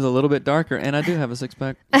skin is a little bit darker and I do have a six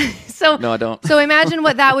pack. So no, I don't. So imagine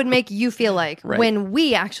what that would make you feel like when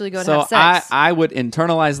we actually go to have sex. I would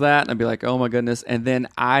internalize that and I'd be like, oh my goodness. And then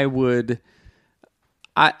I would,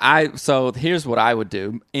 so here's what I would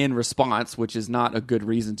do in response, which is not a good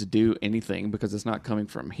reason to do anything because it's not coming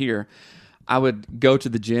from here. I would go to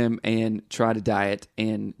the gym and try to diet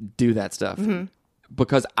and do that stuff.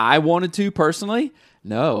 Because I wanted to personally.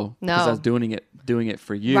 No, because I was doing it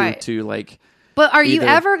for you to like. But are you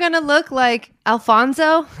ever going to look like Alfonso?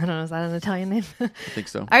 I don't know, is that an Italian name? I think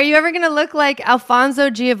so. Are you ever going to look like Alfonso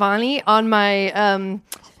Giovanni on my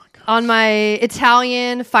on my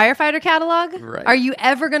Italian firefighter catalog? Right. Are you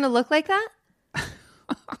ever going to look like that?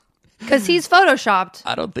 Because he's photoshopped.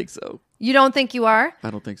 I don't think so. You don't think you are? I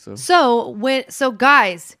don't think so. So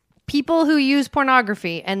guys, people who use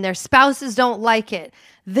pornography and their spouses don't like it,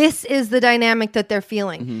 this is the dynamic that they're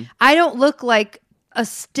feeling. I don't look like a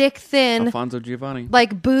stick thin Alfonso Giovanni,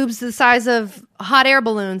 like boobs the size of hot air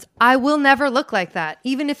balloons. I will never look like that,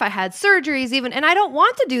 even if I had surgeries, and I don't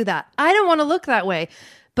want to do that. I don't want to look that way.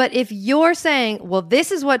 But if you're saying, well,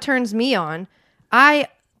 this is what turns me on,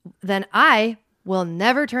 then I will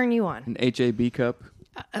never turn you on. An HAB cup.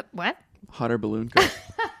 What? Hot air balloon cup.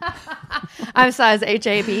 I'm size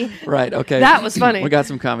HAB. Right, okay. That was funny. We got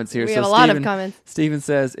some comments here. We have a lot of comments. Steven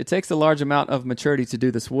says, it takes a large amount of maturity to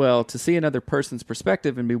do this well. To see another person's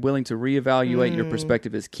perspective and be willing to reevaluate your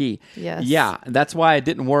perspective is key. Yes. Yeah, that's why it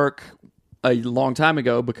didn't work a long time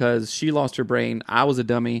ago, because she lost her brain, I was a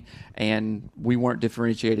dummy, and we weren't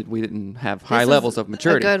differentiated. We didn't have high levels of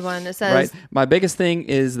maturity. A good one. It says, right? My biggest thing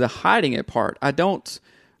is the hiding it part. I don't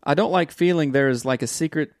like feeling there's like a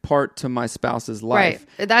secret part to my spouse's life.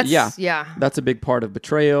 Right. That's a big part of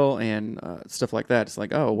betrayal and stuff like that. It's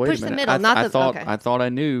like, oh, wait a minute. I thought I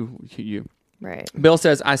knew you. Right. Bill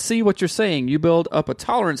says, I see what you're saying. You build up a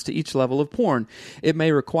tolerance to each level of porn. It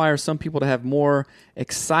may require some people to have more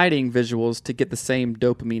exciting visuals to get the same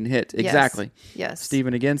dopamine hit. Yes. Exactly. Yes.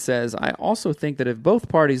 Stephen again says, I also think that if both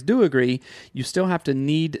parties do agree, you still have to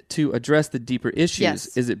need to address the deeper issues.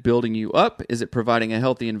 Yes. Is it building you up? Is it providing a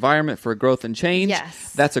healthy environment for growth and change?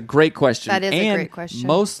 Yes. That's a great question. That is a great question.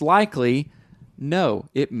 Most likely, no,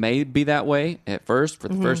 it may be that way at first for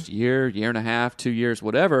the first year and a half, 2 years,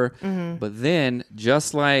 whatever. But then,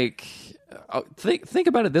 just like, think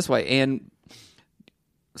about it this way. And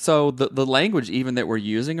so the language even that we're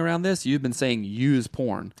using around this, you've been saying use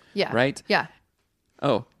porn. Yeah. Right? Yeah.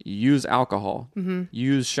 Oh, use alcohol.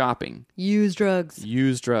 Use shopping. Use drugs.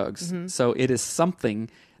 So it is something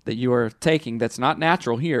that you are taking that's not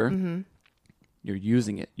natural here. You're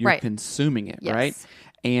using it. You're consuming it, right?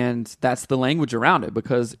 And that's the language around it,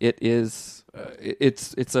 because it is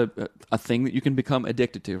it's a thing that you can become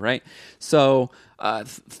addicted to, right? So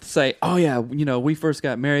say, oh yeah, we first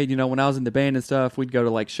got married, when I was in the band and stuff, we'd go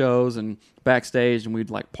to like shows and backstage and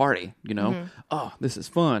we'd like party, oh, this is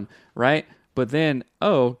fun, right? But then,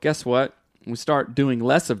 oh, guess what? We start doing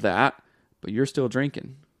less of that, but you're still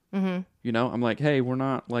drinking. I'm like, hey, we're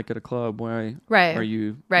not like at a club. Why are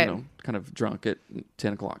you, kind of drunk at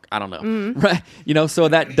 10 o'clock? I don't know. Right. So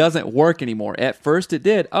that doesn't work anymore. At first it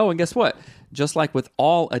did. Oh, and guess what? Just like with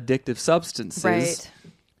all addictive substances,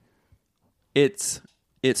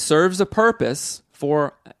 it serves a purpose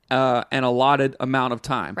for an allotted amount of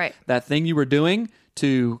time. Right. That thing you were doing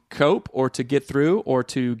to cope or to get through or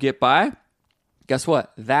to get by, guess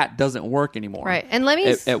what? That doesn't work anymore. Right. And let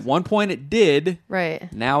me... At one point it did.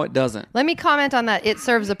 Right. Now it doesn't. Let me comment on that. It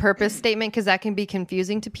serves a purpose statement, because that can be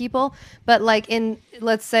confusing to people. But like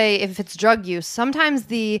let's say if it's drug use, sometimes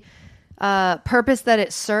the purpose that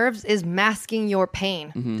it serves is masking your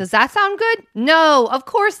pain. Does that sound good? No, of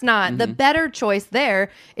course not. The better choice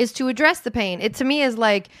there is to address the pain. It to me is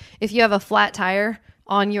like if you have a flat tire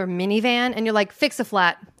on your minivan and you're like, fix a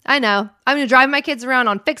flat. I know. I'm going to drive my kids around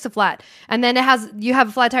on Fix-A-Flat. And then you have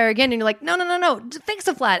a flat tire again. And you're like, no, just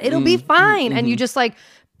Fix-A-Flat. It'll be fine. And you just like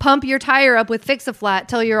pump your tire up with Fix-A-Flat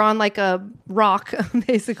till you're on like a rock,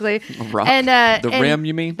 basically. A rock? And, the rim,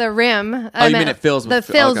 you mean? The rim. Oh, you mean it fills with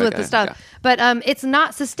the stuff. Okay. But it's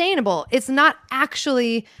not sustainable. It's not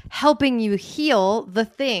actually helping you heal the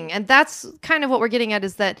thing. And that's kind of what we're getting at,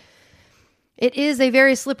 is that it is a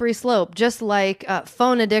very slippery slope, just like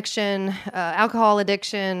phone addiction, alcohol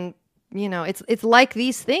addiction. You know, it's like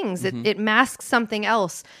these things. It masks something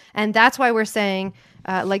else. And that's why we're saying,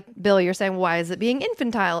 like Bill, you're saying, why is it being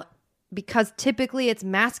infantile? Because typically it's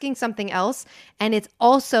masking something else, and it's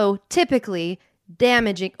also typically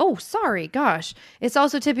damaging. Oh, sorry, gosh. It's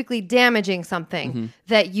also typically damaging something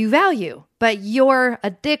that you value. But your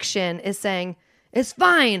addiction is saying, it's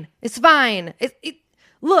fine. It's fine.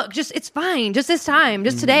 Look, it's fine. Just this time,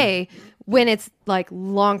 just today, when it's like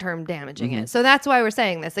long-term damaging it. So that's why we're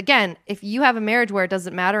saying this. Again, if you have a marriage where it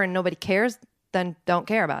doesn't matter and nobody cares, then don't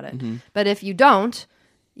care about it. But if you don't,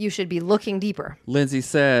 you should be looking deeper. Lindsay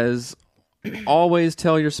says, always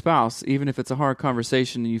tell your spouse, even if it's a hard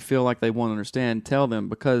conversation and you feel like they won't understand, tell them,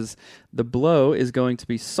 because the blow is going to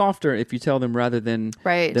be softer if you tell them rather than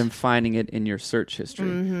them finding it in your search history.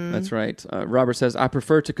 That's right. Robert says, I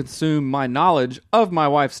prefer to consume my knowledge of my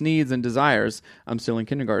wife's needs and desires. I'm still in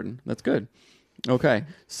kindergarten. That's good. Okay,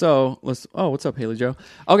 so what's up, Haley Joe?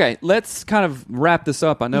 Okay, let's kind of wrap this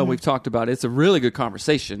up. I know we've talked about it. It's a really good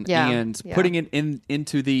conversation. And putting it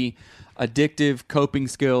into the addictive coping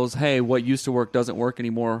skills, hey, what used to work doesn't work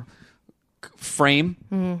anymore, frame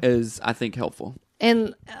is, I think, helpful.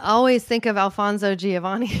 And always think of Alfonso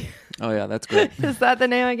Giovanni. Oh, yeah, that's great. Is that the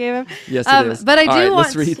name I gave him? Yes, it is. But I do want...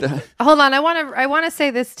 Let's read that. Hold on, I want to say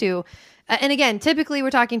this too. And again, typically we're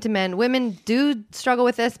talking to men. Women do struggle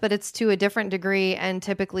with this, but it's to a different degree and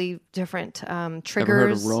typically different triggers. Ever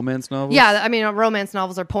heard of romance novels? Yeah, I mean, romance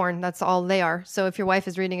novels are porn. That's all they are. So if your wife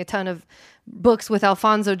is reading a ton of books with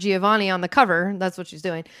Alfonso Giovanni on the cover, that's what she's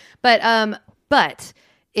doing. But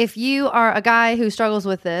if you are a guy who struggles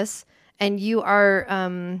with this and you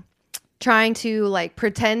are trying to like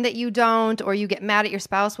pretend that you don't, or you get mad at your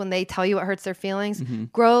spouse when they tell you what hurts their feelings,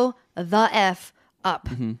 grow the F up.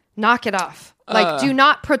 Knock it off. Like, do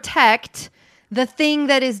not protect the thing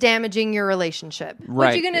that is damaging your relationship.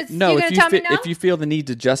 Right. You gonna tell me no? If you feel the need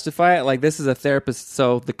to justify it, like this is a therapist,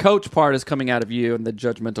 so the coach part is coming out of you and the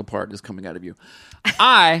judgmental part is coming out of you.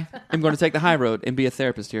 I am going to take the high road and be a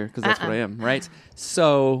therapist here because that's what I am, right?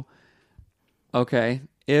 So, okay,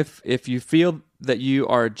 if you feel that you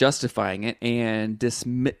are justifying it and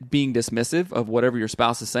being dismissive of whatever your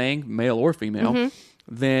spouse is saying, male or female,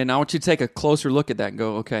 then I want you to take a closer look at that and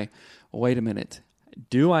go, okay, wait a minute.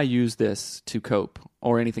 Do I use this to cope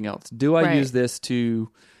or anything else? Do I use this to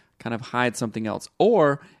kind of hide something else?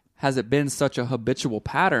 Or has it been such a habitual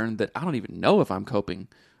pattern that I don't even know if I'm coping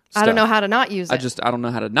stuff? I don't know how to not use it. I don't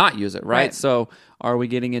know how to not use it, right? So are we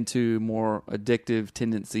getting into more addictive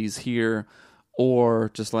tendencies here? Or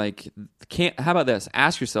just like, how about this?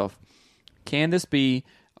 Ask yourself, can this be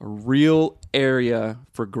a real area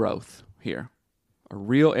for growth here? A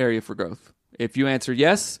real area for growth. If you answer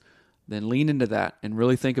yes, then lean into that and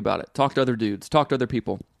really think about it. Talk to other dudes. Talk to other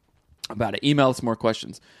people about it. Email us more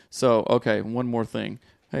questions. So, okay, one more thing.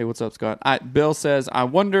 Hey, what's up, Scott? Bill says, I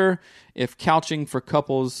wonder if coaching for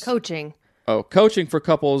couples who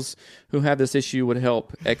have this issue would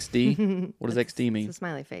help. XD? What does XD mean? It's a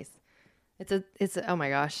smiley face. It's oh my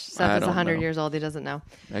gosh. Seth is 100 years old. He doesn't know.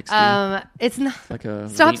 XD? It's not. Like a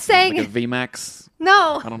Stop saying like a VMAX?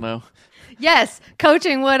 No. I don't know. Yes,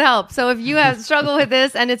 coaching would help. So if you have struggled with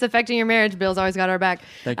this and it's affecting your marriage, Bill's always got our back.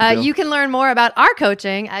 Thank you, Bill. You can learn more about our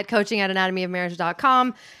coaching at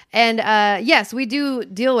coaching@anatomyofmarriage.com. And yes, we do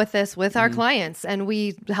deal with this with our clients, and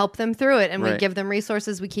we help them through it, and we give them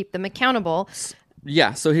resources. We keep them accountable.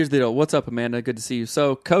 Yeah, so here's the deal. What's up, Amanda? Good to see you.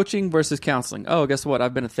 So coaching versus counseling. Oh, guess what?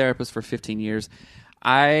 I've been a therapist for 15 years.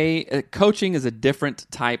 Coaching is a different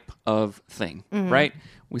type of thing, right?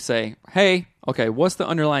 We say, hey, okay, what's the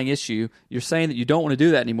underlying issue? You're saying that you don't want to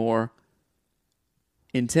do that anymore.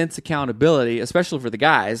 Intense accountability, especially for the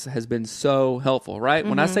guys, has been so helpful, right?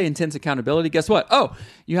 When I say intense accountability, guess what? Oh,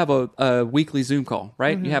 you have a weekly Zoom call,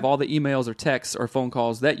 right? You have all the emails or texts or phone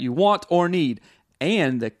calls that you want or need.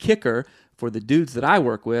 And the kicker, for the dudes that I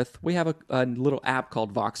work with, we have a little app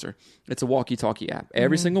called Voxer. It's a walkie-talkie app.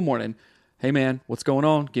 Every single morning, hey man, what's going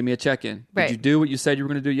on? Give me a check-in. Right. Did you do what you said you were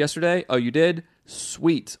going to do yesterday? Oh, you did?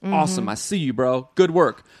 Sweet. Awesome. I see you, bro. Good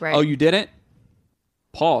work. Right. Oh, you didn't?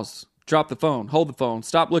 Pause. Drop the phone. Hold the phone.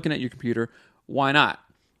 Stop looking at your computer. Why not?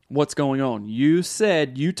 What's going on? You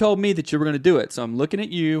told me that you were going to do it. So I'm looking at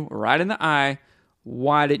you right in the eye.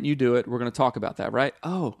 Why didn't you do it? We're going to talk about that, right?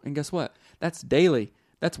 Oh, and guess what? That's daily.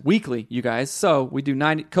 That's weekly, you guys. So we do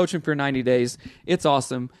coaching for 90 days. It's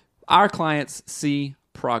awesome. Our clients see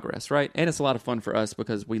progress, right? And it's a lot of fun for us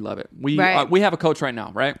because we love it. We have a coach right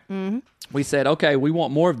now, right? Mm-hmm. We said, okay, we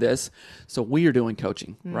want more of this. So we are doing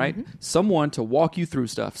coaching, right? Someone to walk you through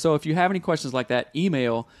stuff. So if you have any questions like that,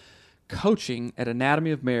 email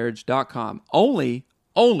coaching@anatomyofmarriage.com. Only,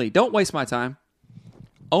 don't waste my time.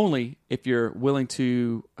 Only if you're willing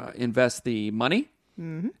to invest the money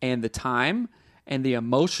and the time and the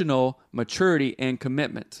emotional maturity and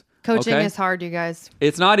commitment. Coaching is hard, you guys.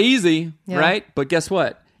 It's not easy, right? But guess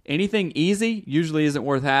what? Anything easy usually isn't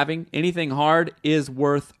worth having. Anything hard is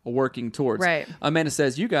worth working towards. Right. Amanda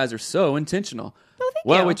says, you guys are so intentional.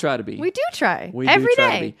 Thank you. We try to be. We do try. We every do try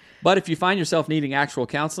day. to be. But if you find yourself needing actual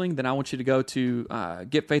counseling, then I want you to go to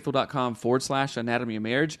getfaithful.com/anatomy of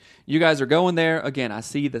marriage. You guys are going there. Again, I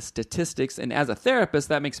see the statistics. And as a therapist,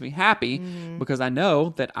 that makes me happy because I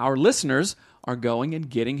know that our listeners are going and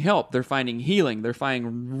getting help. They're finding healing. They're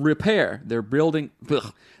finding repair. They're building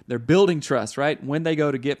trust, right? When they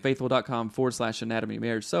go to getfaithful.com/anatomy of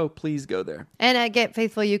marriage. So please go there. And at Get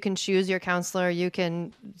Faithful, you can choose your counselor. You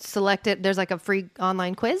can select it. There's like a free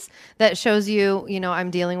online quiz that shows you,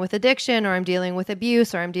 I'm dealing with addiction, or I'm dealing with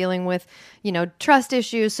abuse, or I'm dealing with, trust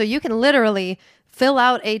issues. So you can literally fill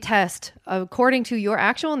out a test according to your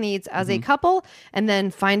actual needs as a couple, and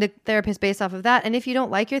then find a therapist based off of that. And if you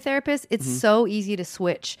don't like your therapist, it's so easy to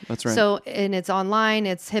switch. That's right. So, and it's online,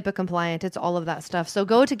 it's HIPAA compliant, it's all of that stuff. So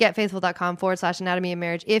go to getfaithful.com/anatomy of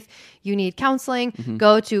marriage if you need counseling.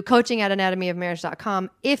 Go to coaching@anatomyofmarriage.com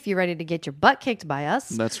if you're ready to get your butt kicked by us.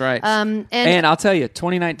 That's right. And I'll tell you,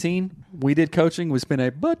 2019, we did coaching. We spent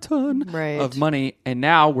a butt ton of money, and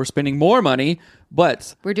now we're spending more money.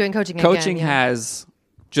 But we're doing coaching again, yeah. has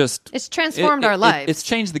just it's transformed our lives. It's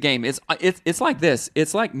changed the game. It's like this.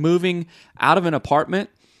 It's like moving out of an apartment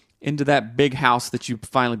into that big house that you've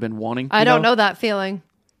finally been wanting. I don't know that feeling.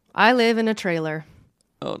 I live in a trailer.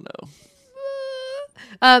 Oh no.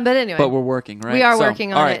 But anyway. But we're working, right? We are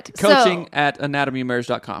working on it.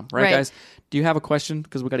 Coaching@anatomyofmarriage.com. Right, guys? Do you have a question?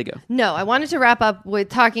 Because we got to go. No, I wanted to wrap up with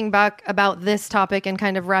talking back about this topic and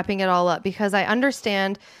kind of wrapping it all up, because I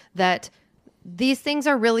understand that these things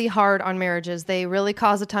are really hard on marriages. They really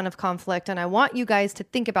cause a ton of conflict. And I want you guys to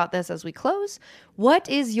think about this as we close. What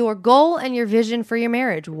is your goal and your vision for your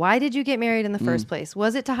marriage? Why did you get married in the first place?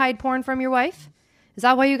 Was it to hide porn from your wife? Is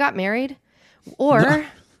that why you got married? Or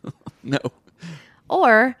no.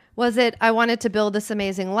 Or was it, I wanted to build this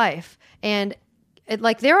amazing life? And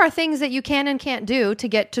there are things that you can and can't do to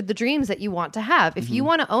get to the dreams that you want to have. If you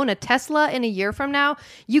want to own a Tesla in a year from now,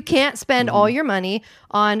 you can't spend all your money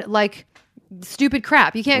on stupid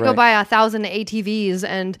crap. You can't go buy 1,000 ATVs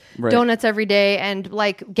and donuts every day and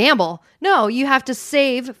gamble. No, you have to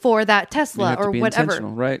save for that Tesla or whatever.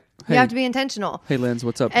 Right? You have to be intentional. Hey, Linz,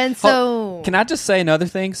 what's up? And so, can I just say another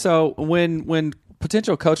thing? So when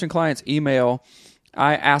potential coaching clients email,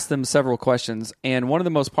 I ask them several questions, and one of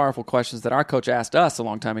the most powerful questions that our coach asked us a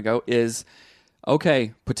long time ago is,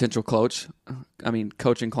 okay, potential coaching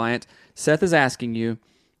client, Seth is asking you,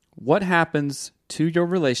 what happens to your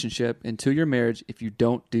relationship and to your marriage if you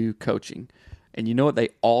don't do coaching? And you know what they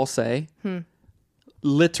all say?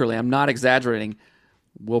 Literally, I'm not exaggerating.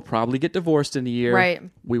 We'll probably get divorced in a year. Right.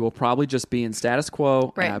 We will probably just be in status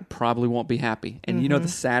quo. And I probably won't be happy. And you know the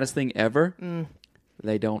saddest thing ever?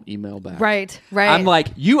 They don't email back. Right. I'm like,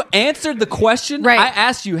 you answered the question. Right. I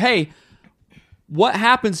asked you, hey, what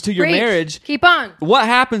happens to your marriage? Keep on. What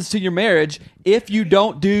happens to your marriage if you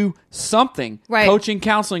don't do something? Right. Coaching,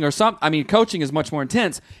 counseling, or something. Coaching is much more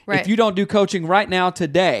intense. Right. If you don't do coaching right now,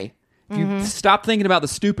 today, if you stop thinking about the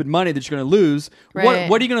stupid money that you're going to lose, what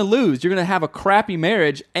are you going to lose? You're going to have a crappy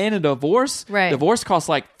marriage and a divorce. Right. Divorce costs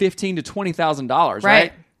like $15,000 to $20,000,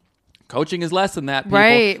 right? Coaching is less than that, people.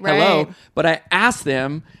 Right. Hello. But I asked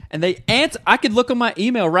them, and they answer. I could look on my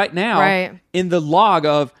email right now in the log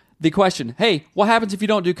of the question, hey, what happens if you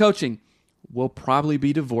don't do coaching? We'll probably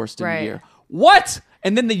be divorced in a year. What?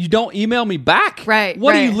 And then you don't email me back? Right.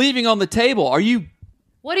 What are you leaving on the table?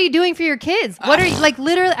 What are you doing for your kids? What are you,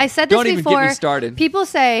 literally, I said this don't before. Don't even get me started. People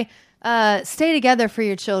say, stay together for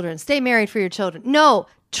your children. Stay married for your children. No,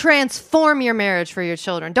 transform your marriage for your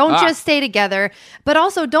children. Don't just stay together, but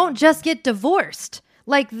also don't just get divorced.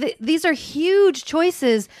 These are huge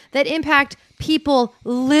choices that impact people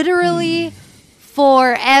literally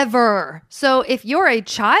forever. So if you're a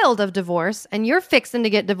child of divorce and you're fixing to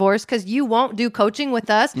get divorced because you won't do coaching with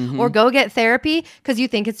us or go get therapy because you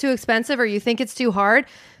think it's too expensive or you think it's too hard,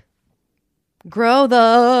 grow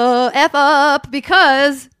the F up,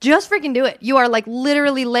 because just freaking do it. You are like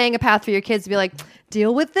literally laying a path for your kids to be like,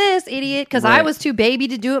 deal with this, idiot. Because I Right. was too baby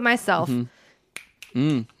to do it myself. I'm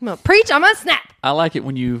gonna preach, I'm gonna snap. I like it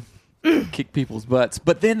when you kick people's butts.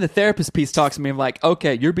 But then the therapist piece talks to me. I'm like,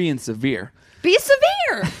 okay, you're being severe. Be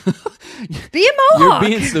severe. Be a You're mohawk.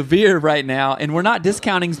 being severe right now, and we're not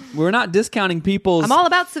discounting people's I'm all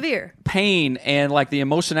about severe. pain and like the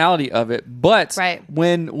emotionality of it. But Right.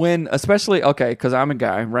 when especially because I'm a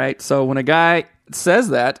guy, right? So when a guy says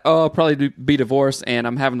that, oh, I'll probably be divorced and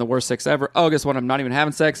I'm having the worst sex ever. Oh, guess what? I'm not even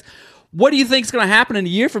having sex. What do you think's going to happen in a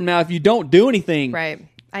year from now if you don't do anything? Right.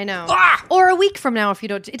 I know. Ah! Or a week from now if you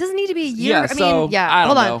don't. It doesn't need to be a year. Yeah, I so, mean, yeah. I don't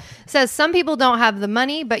Hold on. know. It says some people don't have the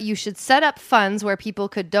money, but you should set up funds where people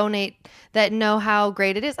could donate that know how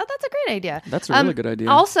great it is. Oh, that's a great idea. That's a really good idea.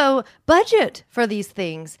 Also, budget for these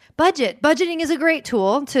things. Budgeting is a great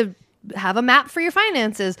tool to have a map for your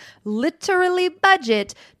finances. Literally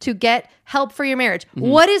budget to get help for your marriage. Mm-hmm.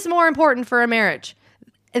 What is more important for a marriage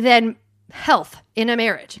than health in a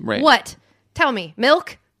marriage? Right. What? Tell me.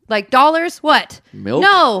 Milk? Like dollars? What? Milk?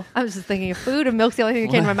 No. I was just thinking of food, and milk's the only thing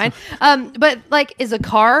that came to my mind. But like, is a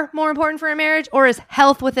car more important for a marriage, or is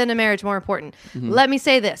health within a marriage more important? Let me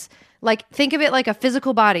say this. Like, think of it like a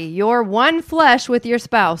physical body. You're one flesh with your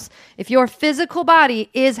spouse. If your physical body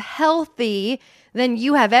is healthy, then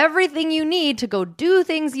you have everything you need to go do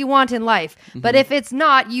things you want in life. But if it's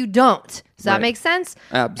not, you don't. Does that Right. make sense?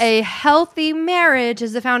 Abs. A healthy marriage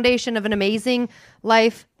is the foundation of an amazing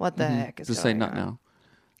life. What the heck is Just say going not on? now.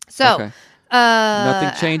 So, Okay.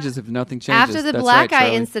 Nothing changes if nothing changes. after the That's black right, eye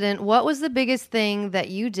Charlie. incident, what was the biggest thing that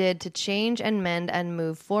you did to change and mend and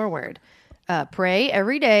move forward? Pray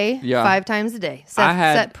every day, Yeah. 5 times a day. I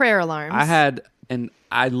Set prayer alarms.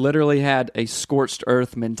 I literally had a scorched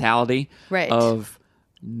earth mentality Right. of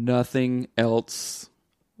nothing else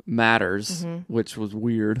matters, Mm-hmm. which was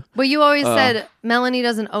weird. But you always said, Melanie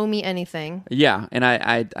doesn't owe me anything. Yeah, and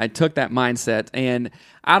I took that mindset, and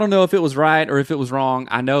I don't know if it was right or if it was wrong.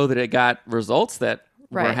 I know that it got results that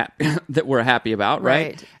we're Right. happy that we're happy about, right?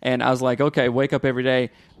 Right. And I was like, okay, wake up every day.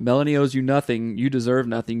 Melanie owes you nothing. You deserve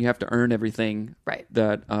nothing. You have to earn everything Right.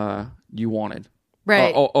 that you wanted,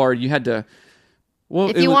 Right. Or you had to. Well,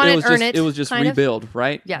 If you want it, earn just, it, It was just kind of. rebuild,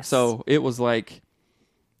 right? Yes. So it was like,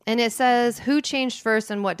 And it says, who changed first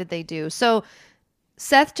and what did they do? So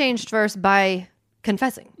Seth changed first by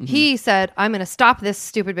confessing. Mm-hmm. He said, I'm going to stop this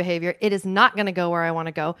stupid behavior. It is not going to go where I want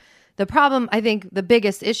to go. The problem, I think the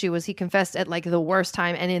biggest issue was he confessed at like the worst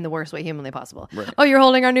time and in the worst way humanly possible. Right. Oh, you're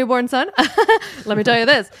holding our newborn son? Let me tell you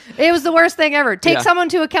this. It was the worst thing ever. Take Yeah. someone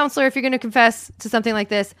to a counselor if you're going to confess to something like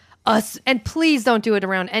this. And please don't do it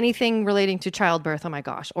around anything relating to childbirth, oh my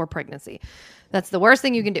gosh, or pregnancy. That's the worst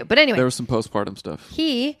thing you can do. But anyway. there was some postpartum stuff.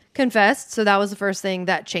 He confessed, so that was the first thing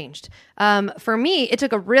that changed. For me, it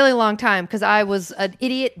took a really long time because I was an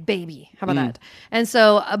idiot baby. How about that? And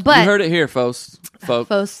so, but You heard it here, folks.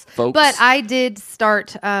 Folks. But I did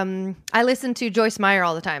start. I listened to Joyce Meyer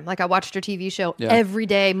all the time. Like I watched her TV show Yeah. every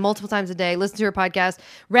day, multiple times a day. Listened to her podcast,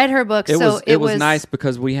 read her books. It was nice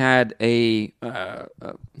because we had we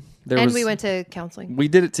went to counseling. We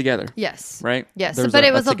did it together. Yes. Right? Yes. There's But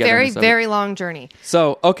it was a very, togetherness of it. very long journey.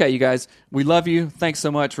 So, okay, you guys, we love you. Thanks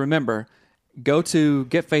so much. Remember, go to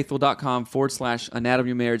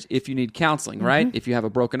getfaithful.com/anatomy of marriage if you need counseling, right? Mm-hmm. If you have a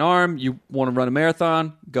broken arm, you want to run a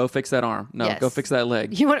marathon, go fix that arm. No, Yes. go fix that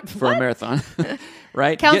leg You want for a what? marathon,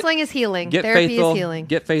 right? Counseling is healing. Therapy is healing.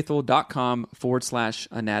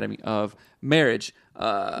 Getfaithful.com/anatomy of marriage.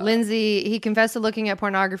 Lindsay, he confessed to looking at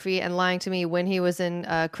pornography and lying to me when he was in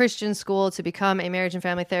Christian school to become a marriage and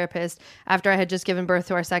family therapist after I had just given birth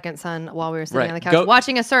to our second son while we were sitting Right. on the couch Go-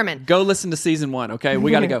 watching a sermon. Go listen to season 1, okay? We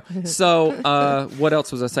got to go. So, what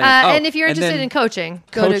else was I saying? And if you're and interested then in coaching,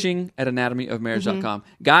 go to coaching at anatomyofmarriage.com.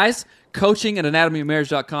 Guys, coaching at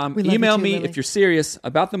anatomyofmarriage.com. love you Email too, me Lily. if you're serious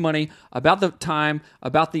about the money, about the time,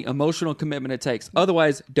 about the emotional commitment it takes.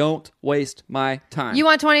 Otherwise, don't waste my time. You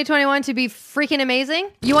want 2021 to be freaking amazing?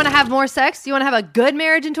 You want to have more sex? You want to have a good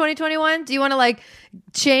marriage in 2021? Do you want to like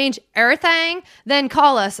change everything? Then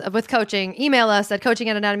call us with coaching. Email us at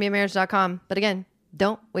coaching@anatomyofmarriage.com. But again,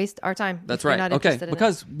 don't waste our time. That's if you're right. not Okay, interested in it.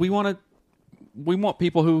 because we want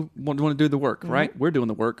people who want to do the work, right? We're doing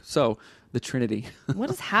the work. So, the Trinity. What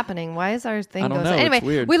is happening? Why is our thing I don't going? know. So It's anyway,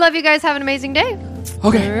 weird. we love you guys. Have an amazing day.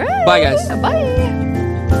 Okay. All right. Bye, guys. Bye.